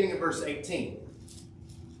with me beginning at verse 18.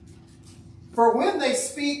 For when they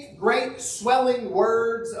speak great swelling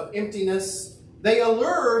words of emptiness, they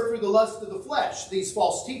allure through the lust of the flesh, these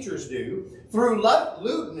false teachers do, through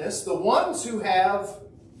lewdness, the ones who have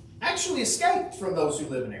actually escaped from those who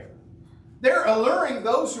live in error. They're alluring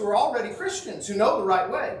those who are already Christians, who know the right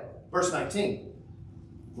way. Verse 19.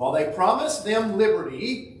 While they promise them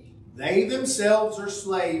liberty, they themselves are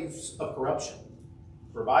slaves of corruption.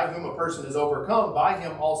 For by whom a person is overcome, by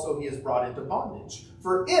him also he is brought into bondage.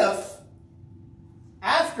 For if,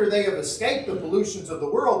 after they have escaped the pollutions of the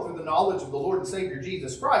world through the knowledge of the Lord and Savior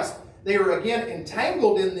Jesus Christ, they are again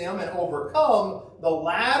entangled in them and overcome, the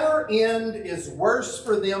latter end is worse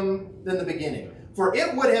for them than the beginning. For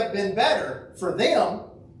it would have been better for them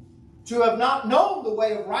to have not known the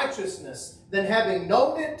way of righteousness than having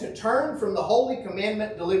known it to turn from the holy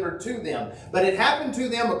commandment delivered to them. But it happened to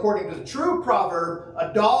them according to the true proverb,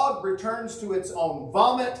 a dog returns to its own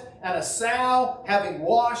vomit, and a sow, having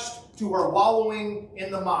washed, to her wallowing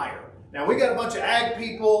in the mire. Now, we got a bunch of ag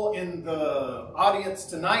people in the audience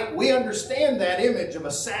tonight. We understand that image of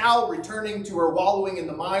a sow returning to her wallowing in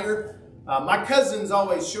the mire. My cousins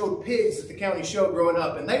always showed pigs at the county show growing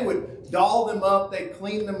up, and they would doll them up, they'd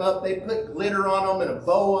clean them up, they'd put glitter on them and a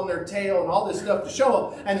bow on their tail and all this stuff to show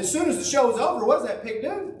them. And as soon as the show's over, what does that pig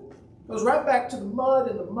do? Goes right back to the mud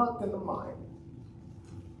and the muck and the mire.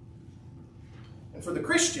 And for the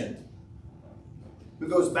Christian who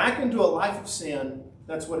goes back into a life of sin,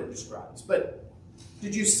 that's what it describes. But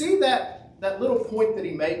did you see that little point that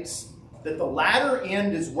he makes? That the latter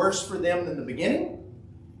end is worse for them than the beginning?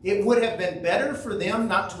 It would have been better for them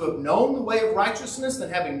not to have known the way of righteousness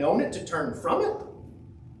than having known it to turn from it?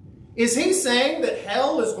 Is he saying that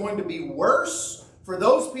hell is going to be worse for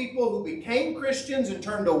those people who became Christians and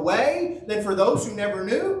turned away than for those who never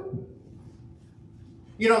knew?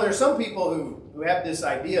 You know, there's some people who have this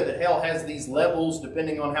idea that hell has these levels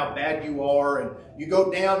depending on how bad you are, and you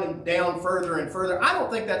go down and down further and further. I don't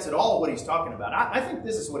think that's at all what he's talking about. I think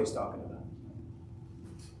this is what he's talking about.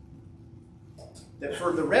 That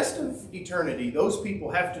for the rest of eternity, those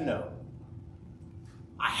people have to know,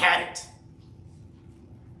 I had it.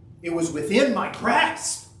 It was within my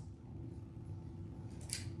grasp.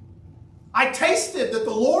 I tasted that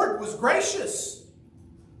the Lord was gracious.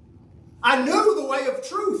 I knew the way of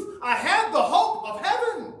truth. I had the hope of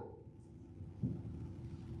heaven.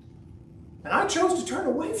 And I chose to turn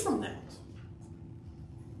away from that.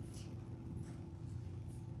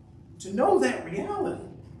 To know that reality.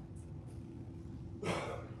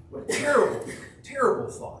 What a terrible,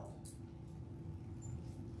 terrible thought.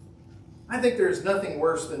 I think there's nothing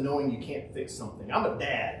worse than knowing you can't fix something. I'm a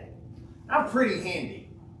dad. I'm pretty handy.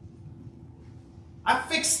 I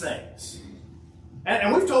fix things.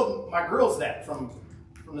 And we've told my girls that from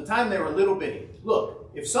the time they were little bitty.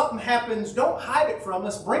 Look, if something happens, don't hide it from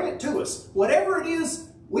us. Bring it to us. Whatever it is,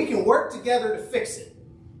 we can work together to fix it.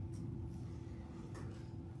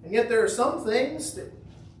 And yet there are some things that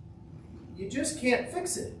you just can't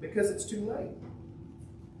fix it because it's too late.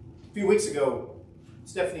 A few weeks ago,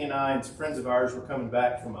 Stephanie and I and some friends of ours were coming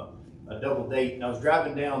back from a double date, and I was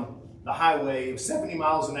driving down the highway, 70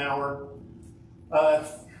 miles an hour,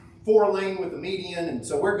 4-lane with a median, and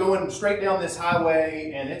so we're going straight down this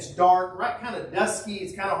highway, and it's dark, right, kind of dusky,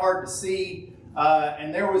 it's kind of hard to see,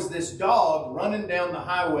 and there was this dog running down the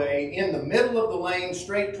highway in the middle of the lane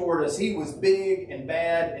straight toward us. He was big and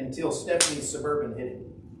bad until Stephanie's Suburban hit him.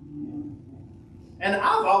 And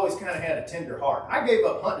I've always kind of had a tender heart. I gave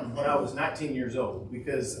up hunting when I was 19 years old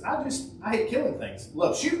because I hate killing things.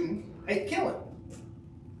 Love shooting, hate killing.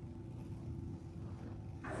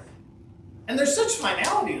 And there's such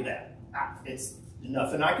finality to that. It's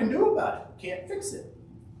nothing I can do about it. Can't fix it.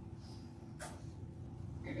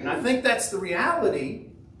 And I think that's the reality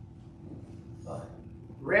of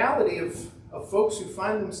folks who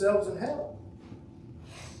find themselves in hell.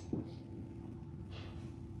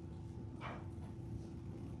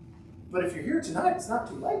 But if you're here tonight, it's not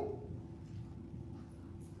too late.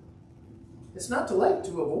 It's not too late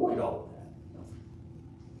to avoid all of that.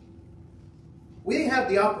 we have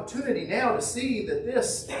the opportunity now to see that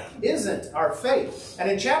this isn't our fate. And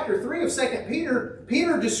in chapter 3 of 2 Peter,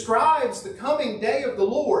 Peter describes the coming day of the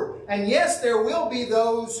Lord. And yes, there will be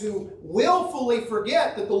those who willfully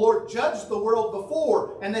forget that the Lord judged the world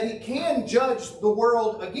before and that He can judge the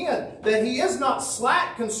world again. That He is not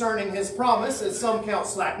slack concerning His promise, as some count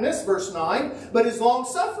slackness, verse 9, but is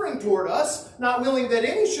long-suffering toward us, not willing that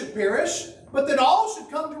any should perish, but that all should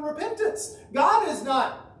come to repentance. God is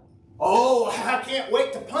not, oh, I can't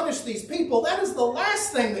wait to punish these people. That is the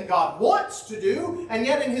last thing that God wants to do, and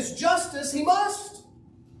yet in His justice He must.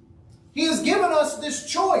 He has given us this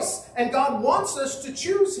choice, and God wants us to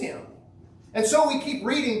choose Him. And so we keep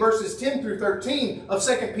reading verses 10 through 13 of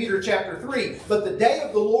 2 Peter chapter 3. But the day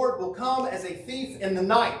of the Lord will come as a thief in the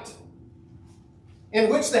night, in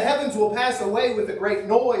which the heavens will pass away with a great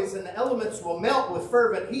noise, and the elements will melt with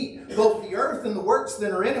fervent heat. Both the earth and the works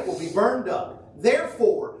that are in it will be burned up.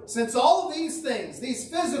 Therefore, since all of these things, these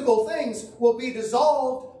physical things, will be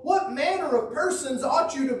dissolved, what manner of persons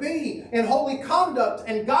ought you to be in holy conduct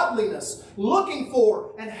and godliness, looking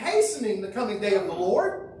for and hastening the coming day of the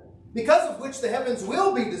Lord, because of which the heavens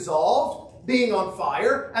will be dissolved, being on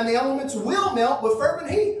fire, and the elements will melt with fervent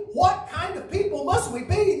heat? What kind of people must we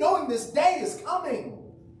be, knowing this day is coming?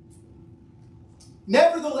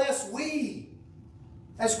 Nevertheless, we,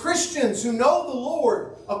 as Christians who know the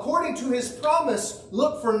Lord, according to His promise,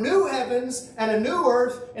 look for new heavens and a new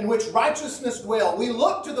earth in which righteousness dwell. We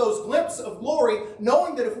look to those glimpses of glory,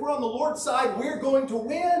 knowing that if we're on the Lord's side, we're going to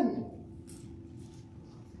win.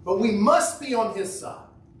 But we must be on His side.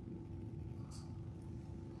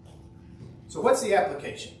 So what's the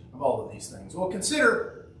application of all of these things? Well,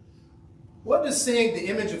 consider, what does seeing the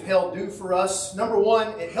image of hell do for us? Number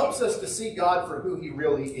one, it helps us to see God for who He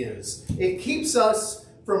really is. It keeps us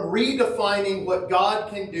from redefining what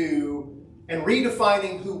God can do and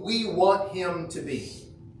redefining who we want Him to be.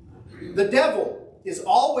 The devil is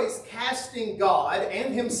always casting God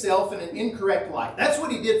and himself in an incorrect light. That's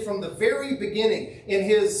what he did from the very beginning in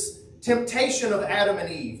his temptation of Adam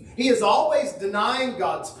and Eve. He is always denying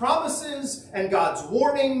God's promises and God's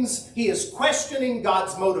warnings. He is questioning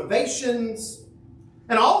God's motivations.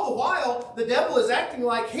 And all the while, the devil is acting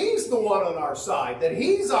like he's the one on our side, that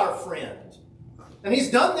he's our friend. And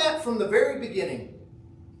he's done that from the very beginning.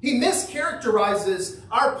 He mischaracterizes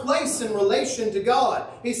our place in relation to God.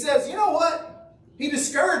 He says, you know what? He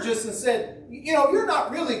discouraged us and said, you know, you're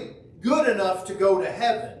not really good enough to go to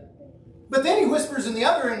heaven. But then he whispers in the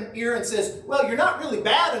other ear and says, well, you're not really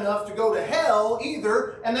bad enough to go to hell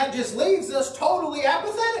either. And that just leaves us totally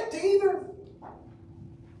apathetic to either.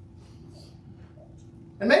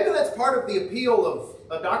 And maybe that's part of the appeal of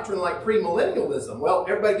a doctrine like premillennialism. Well,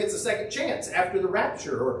 everybody gets a second chance after the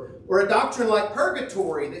rapture. Or a doctrine like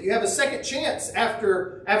purgatory, that you have a second chance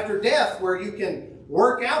after death, where you can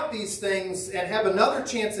work out these things and have another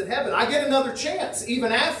chance at heaven. I get another chance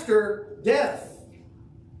even after death.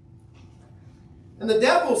 And the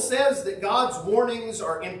devil says that God's warnings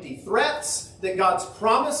are empty threats, that God's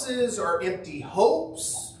promises are empty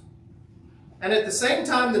hopes. And at the same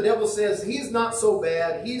time, the devil says he's not so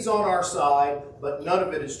bad, he's on our side, but none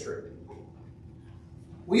of it is true.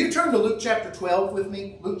 Will you turn to Luke chapter 12 with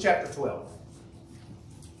me? Luke chapter 12.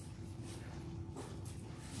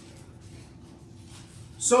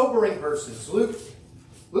 Sobering verses.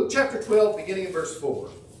 Luke chapter 12, beginning in verse 4.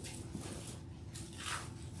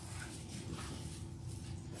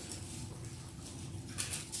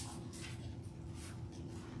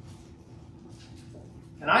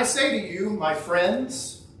 And I say to you, my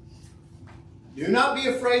friends, do not be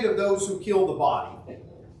afraid of those who kill the body,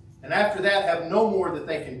 and after that have no more that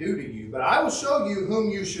they can do to you. But I will show you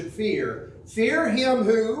whom you should fear. Fear him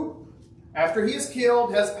who, after he is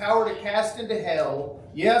killed, has power to cast into hell.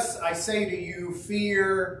 Yes, I say to you,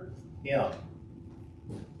 fear him.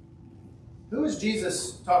 Who is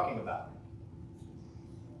Jesus talking about?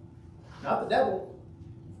 Not the devil.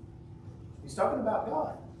 He's talking about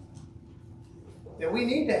God. That we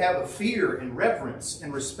need to have a fear and reverence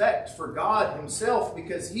and respect for God himself,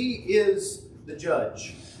 because he is the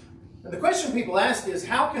judge. And the question people ask is,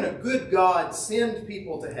 how can a good God send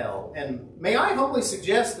people to hell? And may I humbly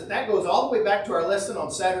suggest that that goes all the way back to our lesson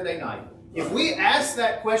on Saturday night. If we ask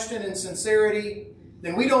that question in sincerity,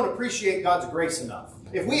 then we don't appreciate God's grace enough.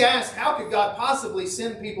 If we ask, how could God possibly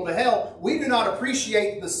send people to hell? We do not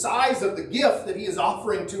appreciate the size of the gift that he is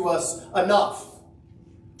offering to us enough.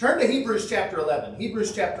 Turn to Hebrews chapter 11.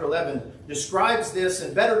 Hebrews chapter 11 describes this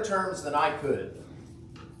in better terms than I could.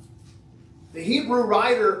 The Hebrew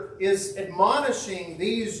writer is admonishing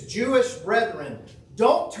these Jewish brethren,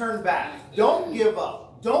 don't turn back, don't give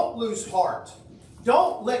up, don't lose heart.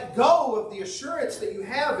 Don't let go of the assurance that you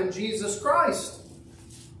have in Jesus Christ.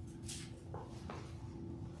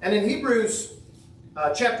 And in Hebrews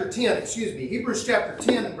chapter 10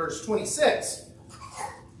 and verse 26,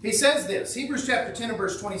 he says this, Hebrews chapter 10 and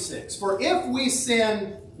verse 26, "For if we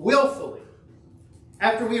sin willfully,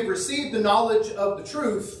 after we have received the knowledge of the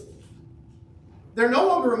truth, there no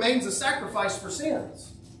longer remains a sacrifice for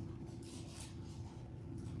sins."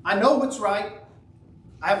 I know what's right.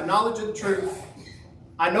 I have a knowledge of the truth.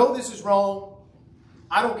 I know this is wrong.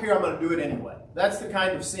 I don't care. I'm going to do it anyway. That's the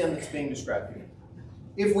kind of sin that's being described here.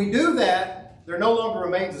 If we do that, there no longer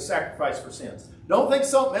remains a sacrifice for sins. Don't think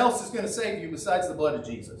something else is going to save you besides the blood of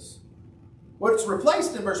Jesus. What's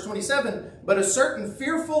replaced in verse 27, "But a certain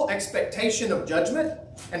fearful expectation of judgment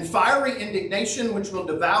and fiery indignation which will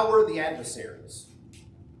devour the adversaries.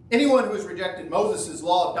 Anyone who has rejected Moses'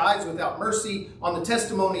 law dies without mercy on the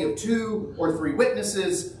testimony of 2 or 3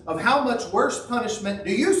 witnesses. Of how much worse punishment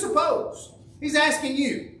do you suppose?" He's asking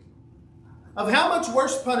you. "Of how much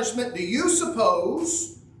worse punishment do you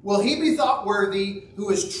suppose will he be thought worthy who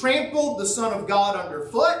has trampled the Son of God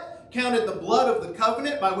underfoot, counted the blood of the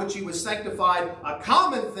covenant by which he was sanctified a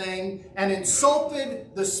common thing, and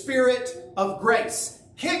insulted the Spirit of grace?"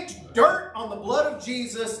 Kicked dirt on the blood of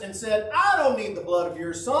Jesus and said, "I don't need the blood of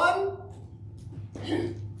your Son.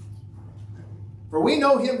 For we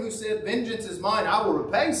know him who said, 'Vengeance is mine, I will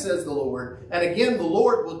repay,' says the Lord. And again, the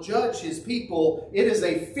Lord will judge his people. It is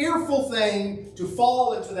a fearful thing to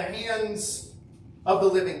fall into the hands of the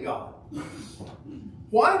living God."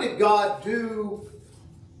 Why did God do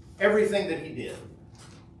everything that he did?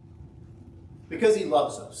 Because he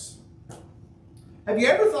loves us. Have you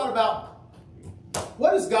ever thought about,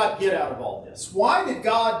 what does God get out of all this? Why did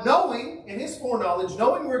God, knowing, in his foreknowledge,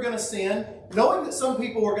 knowing we're going to sin, knowing that some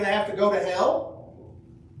people were going to have to go to hell,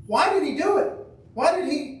 why did he do it? Why did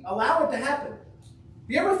he allow it to happen? Have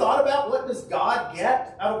you ever thought about what does God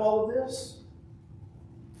get out of all of this?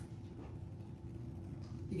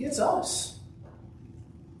 He gets us.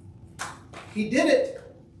 He did it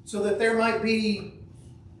so that there might be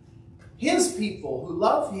his people who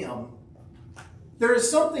love him. There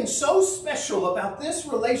is something so special about this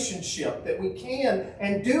relationship that we can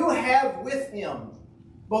and do have with him,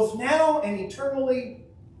 both now and eternally,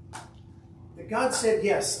 that God said,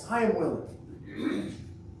 "Yes, I am willing."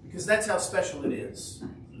 Because that's how special it is.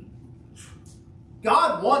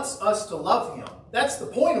 God wants us to love him. That's the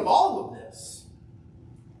point of all of this.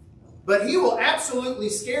 But he will absolutely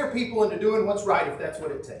scare people into doing what's right if that's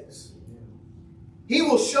what it takes. He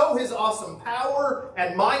will show his awesome power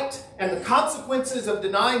and might and the consequences of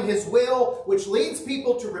denying his will, which leads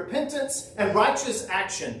people to repentance and righteous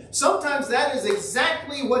action. Sometimes that is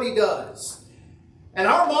exactly what he does. And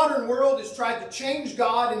our modern world has tried to change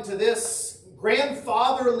God into this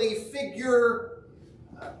grandfatherly figure.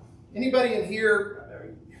 Anybody in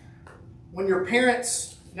here, when your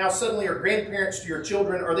parents now suddenly are grandparents to your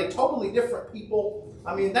children, are they totally different people?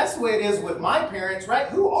 I mean, that's the way it is with my parents, right?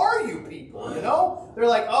 Who are you people, you know? They're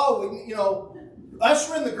like, oh, you know,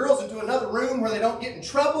 ushering the girls into another room where they don't get in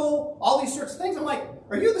trouble, all these sorts of things. I'm like,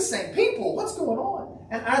 are you the same people? What's going on?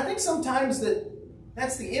 And I think sometimes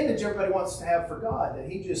that's the image everybody wants to have for God, that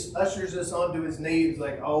he just ushers us onto his knees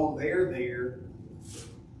like, oh, they're there.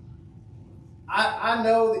 I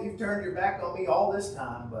know that you've turned your back on me all this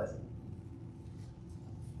time, but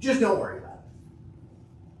just don't worry about it.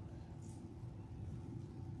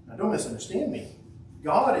 Now, don't misunderstand me.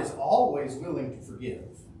 God is always willing to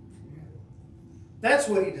forgive. That's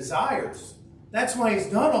what he desires. That's why he's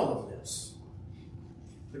done all of this.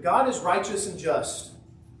 But God is righteous and just.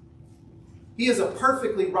 He is a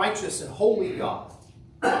perfectly righteous and holy God.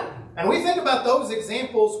 And we think about those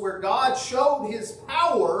examples where God showed his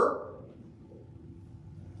power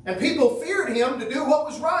and people feared him to do what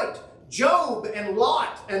was right. Job and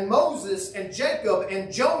Lot and Moses and Jacob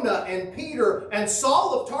and Jonah and Peter and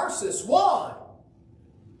Saul of Tarsus. Why?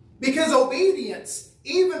 Because obedience,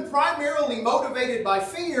 even primarily motivated by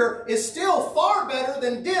fear, is still far better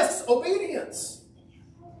than disobedience.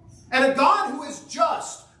 And a God who is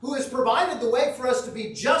just, who has provided the way for us to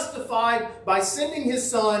be justified by sending his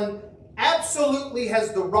Son, absolutely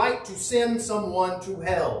has the right to send someone to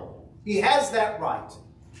hell. He has that right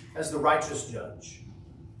as the righteous judge.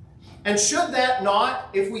 And should that not,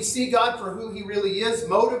 if we see God for who he really is,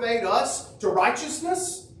 motivate us to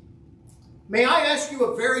righteousness? May I ask you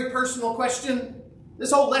a very personal question?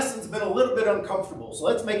 This whole lesson's been a little bit uncomfortable, so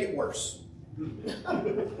let's make it worse.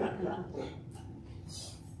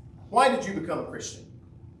 Why did you become a Christian?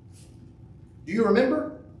 Do you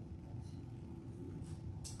remember?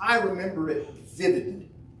 I remember it vividly.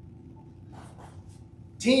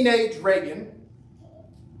 Teenage Reagan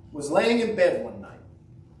was laying in bed one night.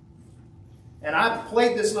 And I've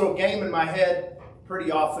played this little game in my head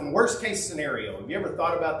pretty often. Worst case scenario. Have you ever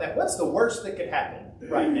thought about that? What's the worst that could happen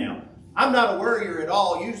right now? I'm not a worrier at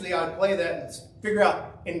all. Usually I'd play that and figure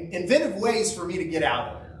out inventive ways for me to get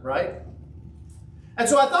out of it, right? And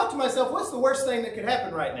so I thought to myself, what's the worst thing that could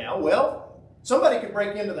happen right now? Well, somebody could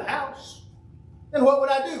break into the house. And what would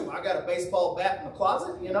I do? I got a baseball bat in the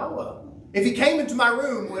closet, you know. If he came into my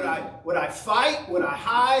room, would I fight? Would I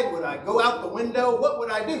hide? Would I go out the window? What would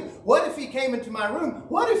I do? What if he came into my room?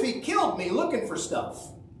 What if he killed me looking for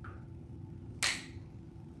stuff?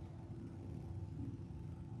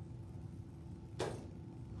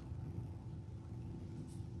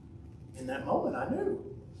 In that moment, I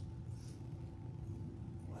knew,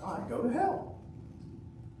 well, I'd go to hell.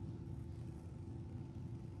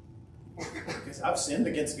 Because I've sinned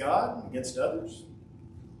against God and against others.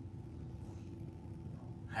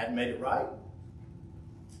 I hadn't made it right.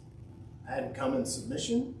 I hadn't come in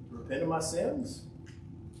submission, repent of my sins.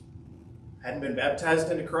 I hadn't been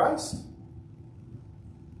baptized into Christ.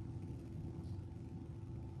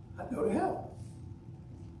 I'd go to hell.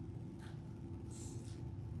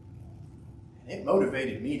 And it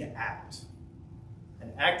motivated me to act.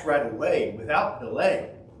 And act right away, without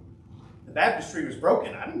delay. The baptistry was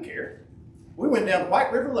broken. I didn't care. We went down to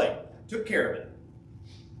White River Lake, took care of it.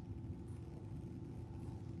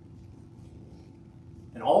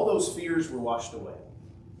 And all those fears were washed away.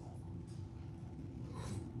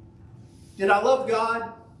 Did I love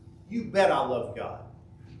God? You bet I loved God.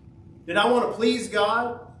 Did I want to please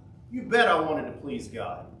God? You bet I wanted to please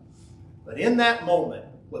God. But in that moment,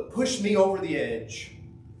 what pushed me over the edge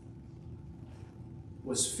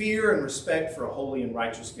was fear and respect for a holy and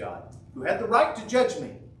righteous God who had the right to judge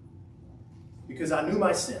me because I knew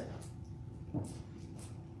my sin.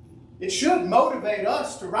 It should motivate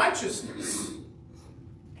us to righteousness.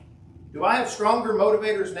 Do I have stronger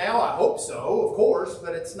motivators now? I hope so, of course,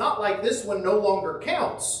 but it's not like this one no longer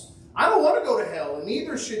counts. I don't want to go to hell, and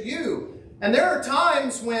neither should you. And there are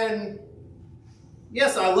times when,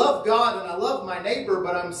 yes, I love God and I love my neighbor,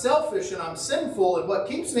 but I'm selfish and I'm sinful, and what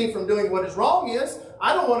keeps me from doing what is wrong is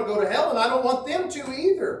I don't want to go to hell, and I don't want them to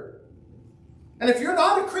either. And if you're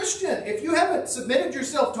not a Christian, if you haven't submitted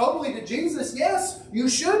yourself totally to Jesus, yes, you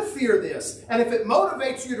should fear this. And if it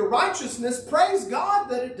motivates you to righteousness, praise God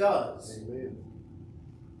that it does. Amen.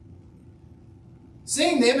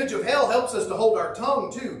 Seeing the image of hell helps us to hold our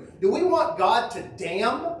tongue too. Do we want God to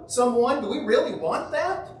damn someone? Do we really want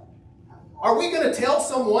that? Are we going to tell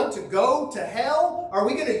someone to go to hell? Are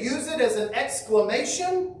we going to use it as an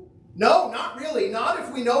exclamation? No, not really. Not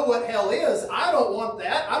if we know what hell is. I don't want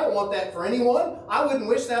that. I don't want that for anyone. I wouldn't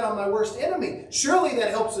wish that on my worst enemy. Surely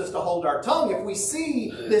that helps us to hold our tongue if we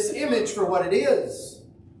see this image for what it is.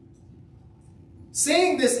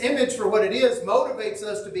 Seeing this image for what it is motivates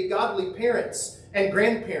us to be godly parents and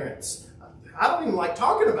grandparents. I don't even like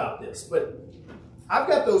talking about this, but I've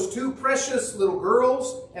got those two precious little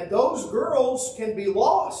girls, and those girls can be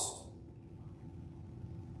lost.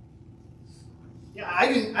 Yeah,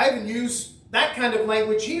 I even use that kind of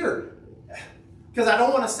language here because I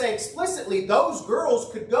don't want to say explicitly those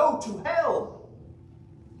girls could go to hell.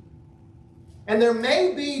 And there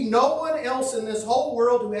may be no one else in this whole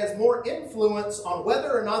world who has more influence on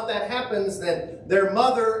whether or not that happens than their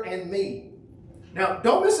mother and me. Now,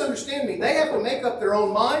 don't misunderstand me. They have to make up their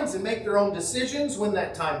own minds and make their own decisions when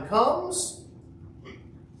that time comes.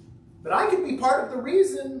 But I could be part of the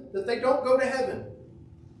reason that they don't go to heaven.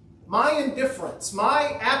 My indifference,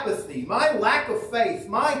 my apathy, my lack of faith,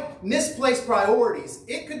 my misplaced priorities,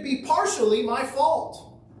 it could be partially my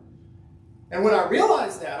fault. And when I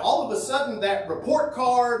realize that, all of a sudden that report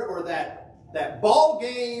card or that ball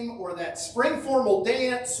game or that spring formal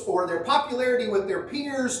dance or their popularity with their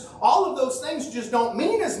peers, all of those things just don't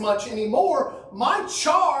mean as much anymore. My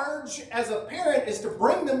charge as a parent is to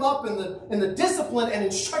bring them up in the discipline and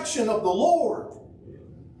instruction of the Lord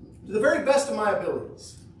to the very best of my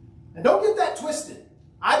abilities. And don't get that twisted.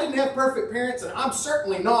 I didn't have perfect parents, and I'm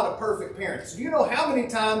certainly not a perfect parent. So you know how many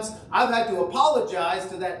times I've had to apologize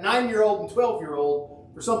to that 9-year-old and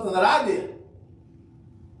 12-year-old for something that I did.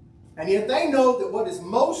 And yet they know that what is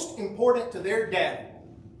most important to their daddy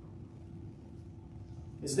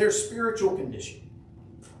is their spiritual condition.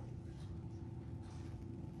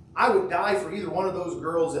 I would die for either one of those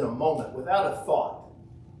girls in a moment without a thought.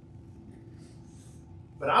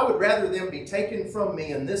 But I would rather them be taken from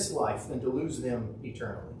me in this life than to lose them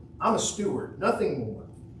eternally. I'm a steward, nothing more.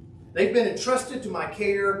 They've been entrusted to my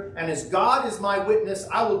care, and as God is my witness,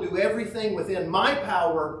 I will do everything within my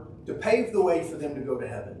power to pave the way for them to go to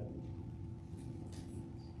heaven.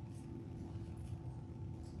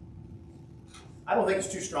 I don't think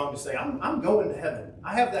it's too strong to say, I'm going to heaven.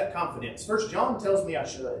 I have that confidence. 1 John tells me I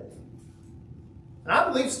should. And I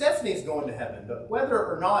believe Stephanie's going to heaven, but whether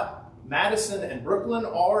or not Madison and Brooklyn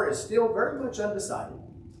are is still very much undecided.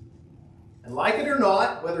 And like it or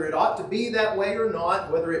not, whether it ought to be that way or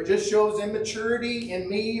not, whether it just shows immaturity in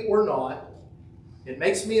me or not, it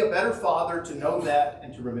makes me a better father to know that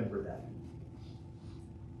and to remember that.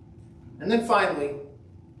 And then finally,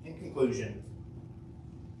 in conclusion,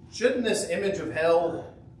 shouldn't this image of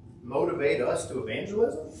hell motivate us to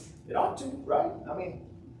evangelism? It ought to, right? I mean,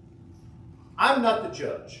 I'm not the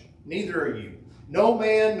judge. Neither are you. No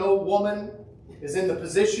man, no woman is in the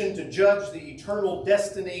position to judge the eternal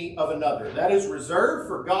destiny of another. That is reserved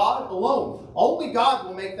for God alone. Only God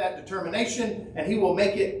will make that determination, and He will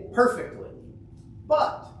make it perfectly.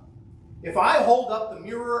 But if I hold up the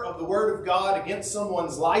mirror of the Word of God against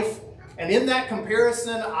someone's life, and in that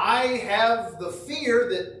comparison I have the fear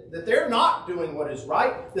that they're not doing what is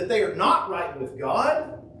right, that they are not right with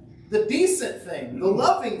God, the decent thing, the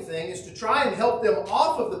loving thing is to try and help them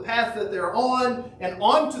off of the path that they're on and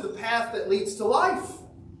onto the path that leads to life.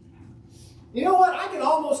 You know what? I can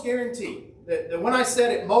almost guarantee that when I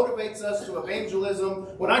said it motivates us to evangelism,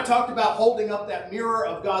 when I talked about holding up that mirror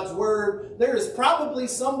of God's Word, there is probably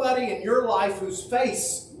somebody in your life whose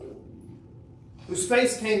face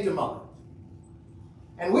came to mind.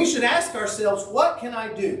 And we should ask ourselves, what can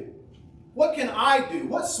I do? What can I do?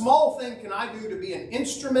 What small thing can I do to be an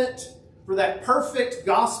instrument for that perfect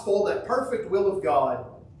gospel, that perfect will of God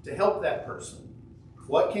to help that person?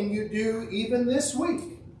 What can you do even this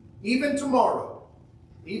week, even tomorrow,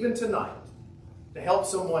 even tonight, to help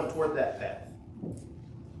someone toward that path?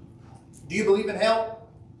 Do you believe in hell?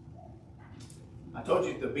 I told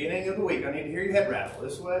you at the beginning of the week, I need to hear your head rattle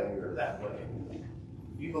this way or that way.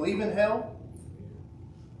 Do you believe in hell?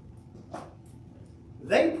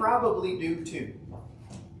 They probably do too.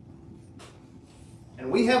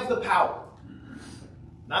 And we have the power,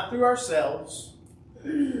 not through ourselves, but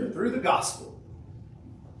through the gospel,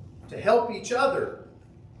 to help each other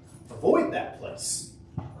avoid that place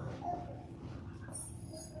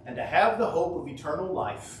and to have the hope of eternal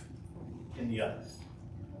life in the other.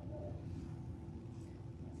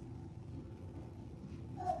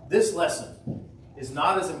 This lesson is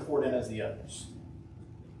not as important as the others.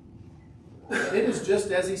 It is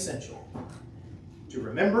just as essential to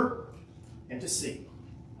remember and to see.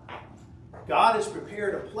 God has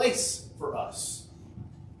prepared a place for us.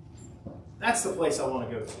 That's the place I want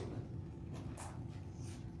to go to.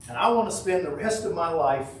 And I want to spend the rest of my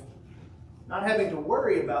life not having to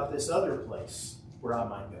worry about this other place where I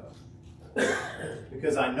might go.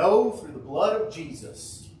 Because I know through the blood of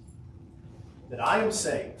Jesus that I am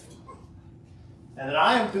saved. And that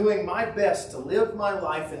I am doing my best to live my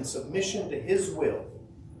life in submission to His will.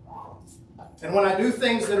 And when I do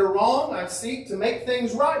things that are wrong, I seek to make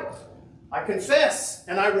things right. I confess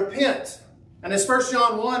and I repent. And as 1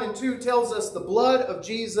 John 1 and 2 tells us, the blood of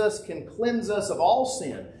Jesus can cleanse us of all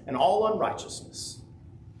sin and all unrighteousness.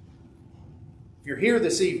 If you're here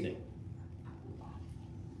this evening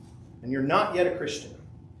and you're not yet a Christian,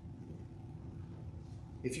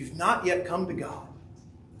 if you've not yet come to God,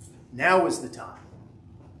 now is the time.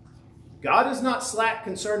 God is not slack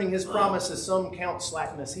concerning His promise, as some count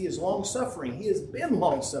slackness. He is long-suffering. He has been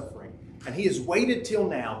long-suffering. And He has waited till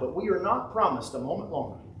now. But we are not promised a moment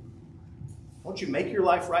longer. Won't you make your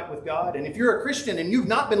life right with God? And if you're a Christian and you've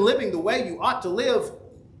not been living the way you ought to live,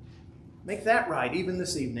 make that right even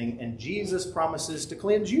this evening. And Jesus promises to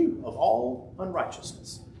cleanse you of all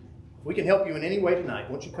unrighteousness. If we can help you in any way tonight,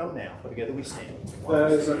 won't you come now? Together we stand.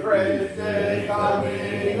 There's a great day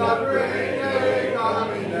coming, a great day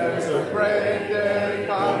coming. There's a great day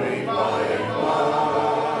coming by and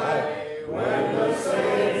by, when the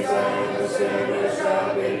saints and the sinners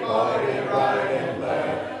shall be parted right and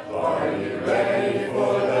left. Are you ready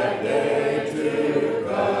for that day to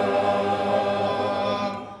come?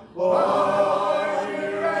 Are you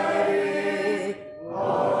ready?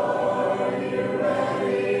 Are you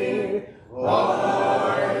ready?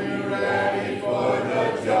 Are you ready for the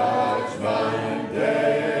judgment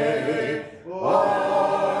day?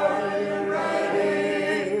 Are you ready?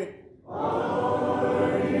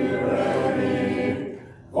 Are you ready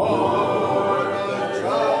for the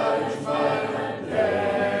judgment day?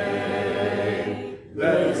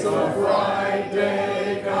 There's a bright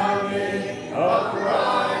day coming, a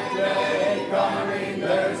bright day coming.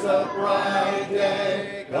 There's a bright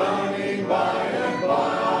day coming by and by.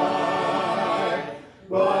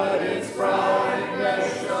 But its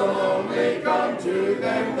brightness shall only come to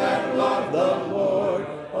them that love the Lord.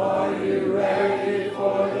 Are you ready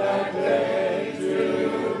for that day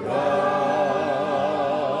to come?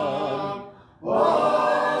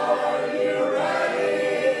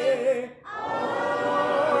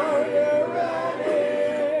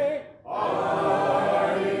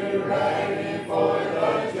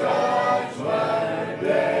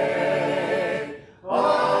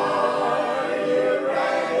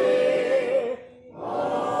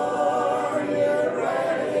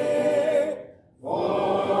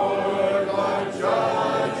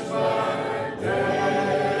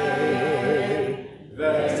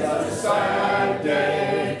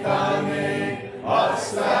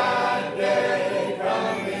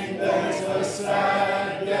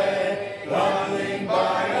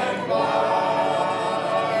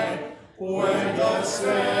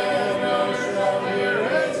 sinner shall hear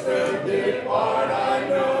his good depart, I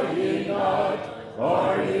know ye not.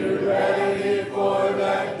 Are you ready for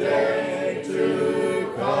that day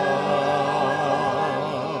to come?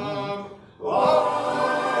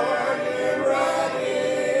 Are you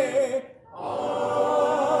ready?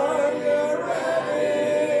 Are you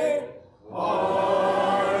ready?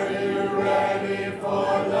 Are you ready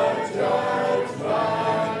for the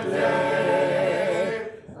judgment day?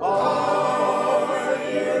 Are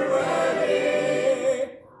you ready?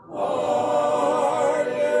 Are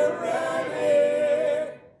you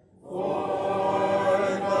ready for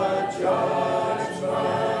the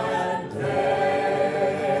judgment day?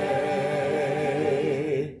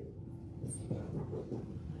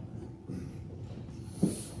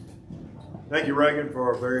 Thank you, Reagan,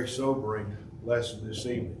 for a very sobering lesson this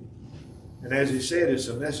evening. And as he said, it's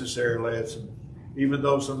a necessary lesson, even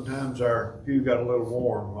though sometimes our pew got a little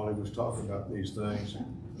warm while he was talking about these things, a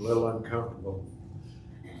little uncomfortable.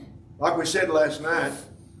 Like we said last night,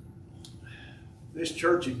 this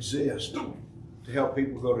church exists to help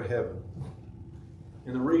people go to heaven.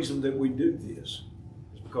 And the reason that we do this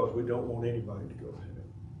is because we don't want anybody to go to heaven.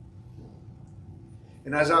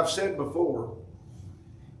 And as I've said before,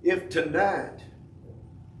 if tonight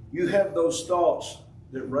you have those thoughts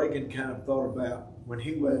that Reagan kind of thought about when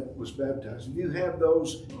he was baptized, if you have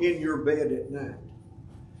those in your bed at night,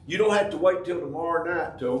 you don't have to wait till tomorrow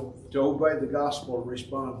night to obey the gospel or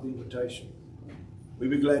respond to the invitation. We'd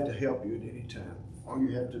be glad to help you at any time. All you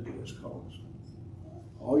have to do is call us.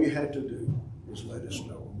 All you have to do is let us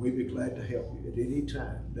know. We'd be glad to help you at any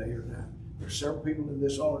time, day or night. There's several people in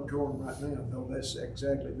this auditorium right now who know that's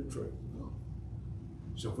exactly the truth.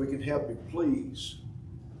 So if we can help you, please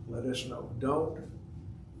let us know. Don't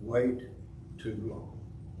wait too long,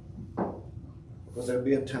 because there'll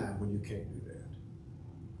be a time when you can't do that.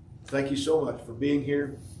 Thank you so much for being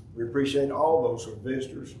here. We appreciate all those who are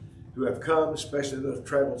visitors who have come, especially those who have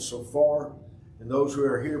traveled so far, and those who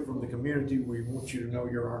are here from the community. We want you to know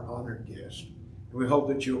you're our honored guest, and we hope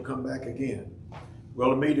that you'll come back again.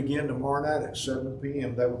 We'll meet again tomorrow night at 7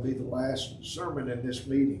 p.m. That will be the last sermon in this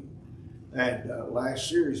meeting and last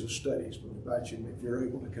series of studies. We invite you, if you're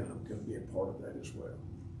able to come be a part of that as well.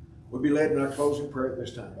 We'll be led in our closing prayer at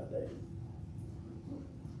this time by David.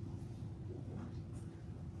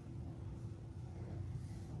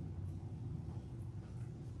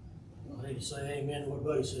 I need to say amen to what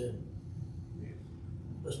Buddy said.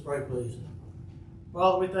 Let's pray, please.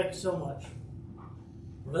 Father, we thank you so much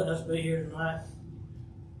for letting us be here tonight,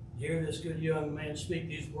 to hear this good young man speak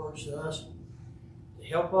these words to us, to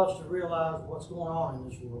help us to realize what's going on in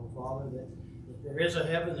this world, Father, that there is a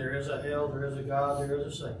heaven, there is a hell, there is a God, there is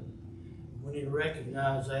a Satan. We need to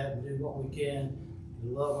recognize that and do what we can to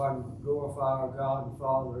love and glorify our God and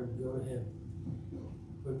Father and go to heaven.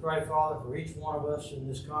 We pray, Father, for each one of us in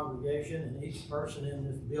this congregation and each person in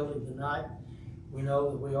this building tonight. We know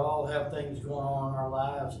that we all have things going on in our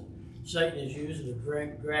lives. Satan is using to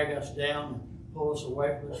drag us down and pull us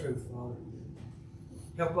away from the truth, Father.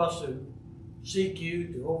 Help us to seek you,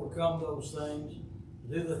 to overcome those things, to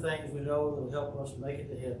do the things we know that will help us make it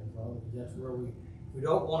to heaven, Father. That's where we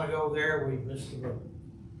don't want to go there, we miss the road.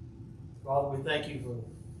 Father, we thank you for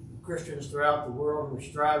Christians throughout the world who are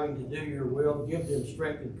striving to do your will. Give them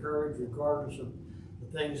strength and courage regardless of the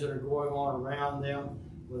things that are going on around them,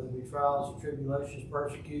 whether it be trials, tribulations,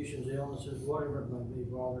 persecutions, illnesses, whatever it may be,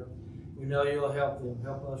 Father. We know you'll help them.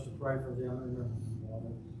 Help us to pray for them and remember them,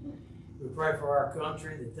 Father. We pray for our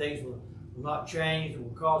country that things will not change and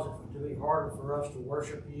will cause it to be harder for us to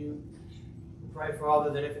worship you. We pray, Father,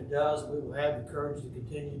 that if it does, we will have the courage to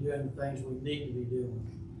continue doing the things we need to be doing.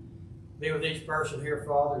 Be with each person here,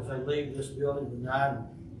 Father, as they leave this building tonight and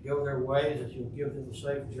go their ways, that you'll give them a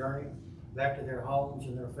safe journey back to their homes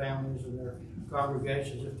and their families and their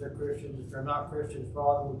congregations if they're Christians. If they're not Christians,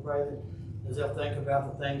 Father, we pray that as they'll think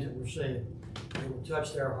about the things that we're saying, it will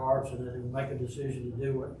touch their hearts and that they will make a decision to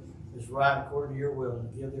do what is right according to your will and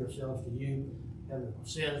to give themselves to you, have the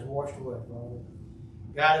sins washed away, Father.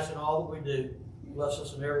 Guide us in all that we do. Bless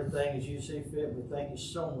us in everything as you see fit. We thank you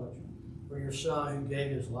so much for your Son who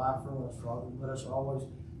gave his life for us, Father. Let us always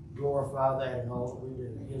glorify that in all that we do.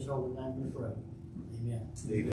 In his holy name we pray. Amen.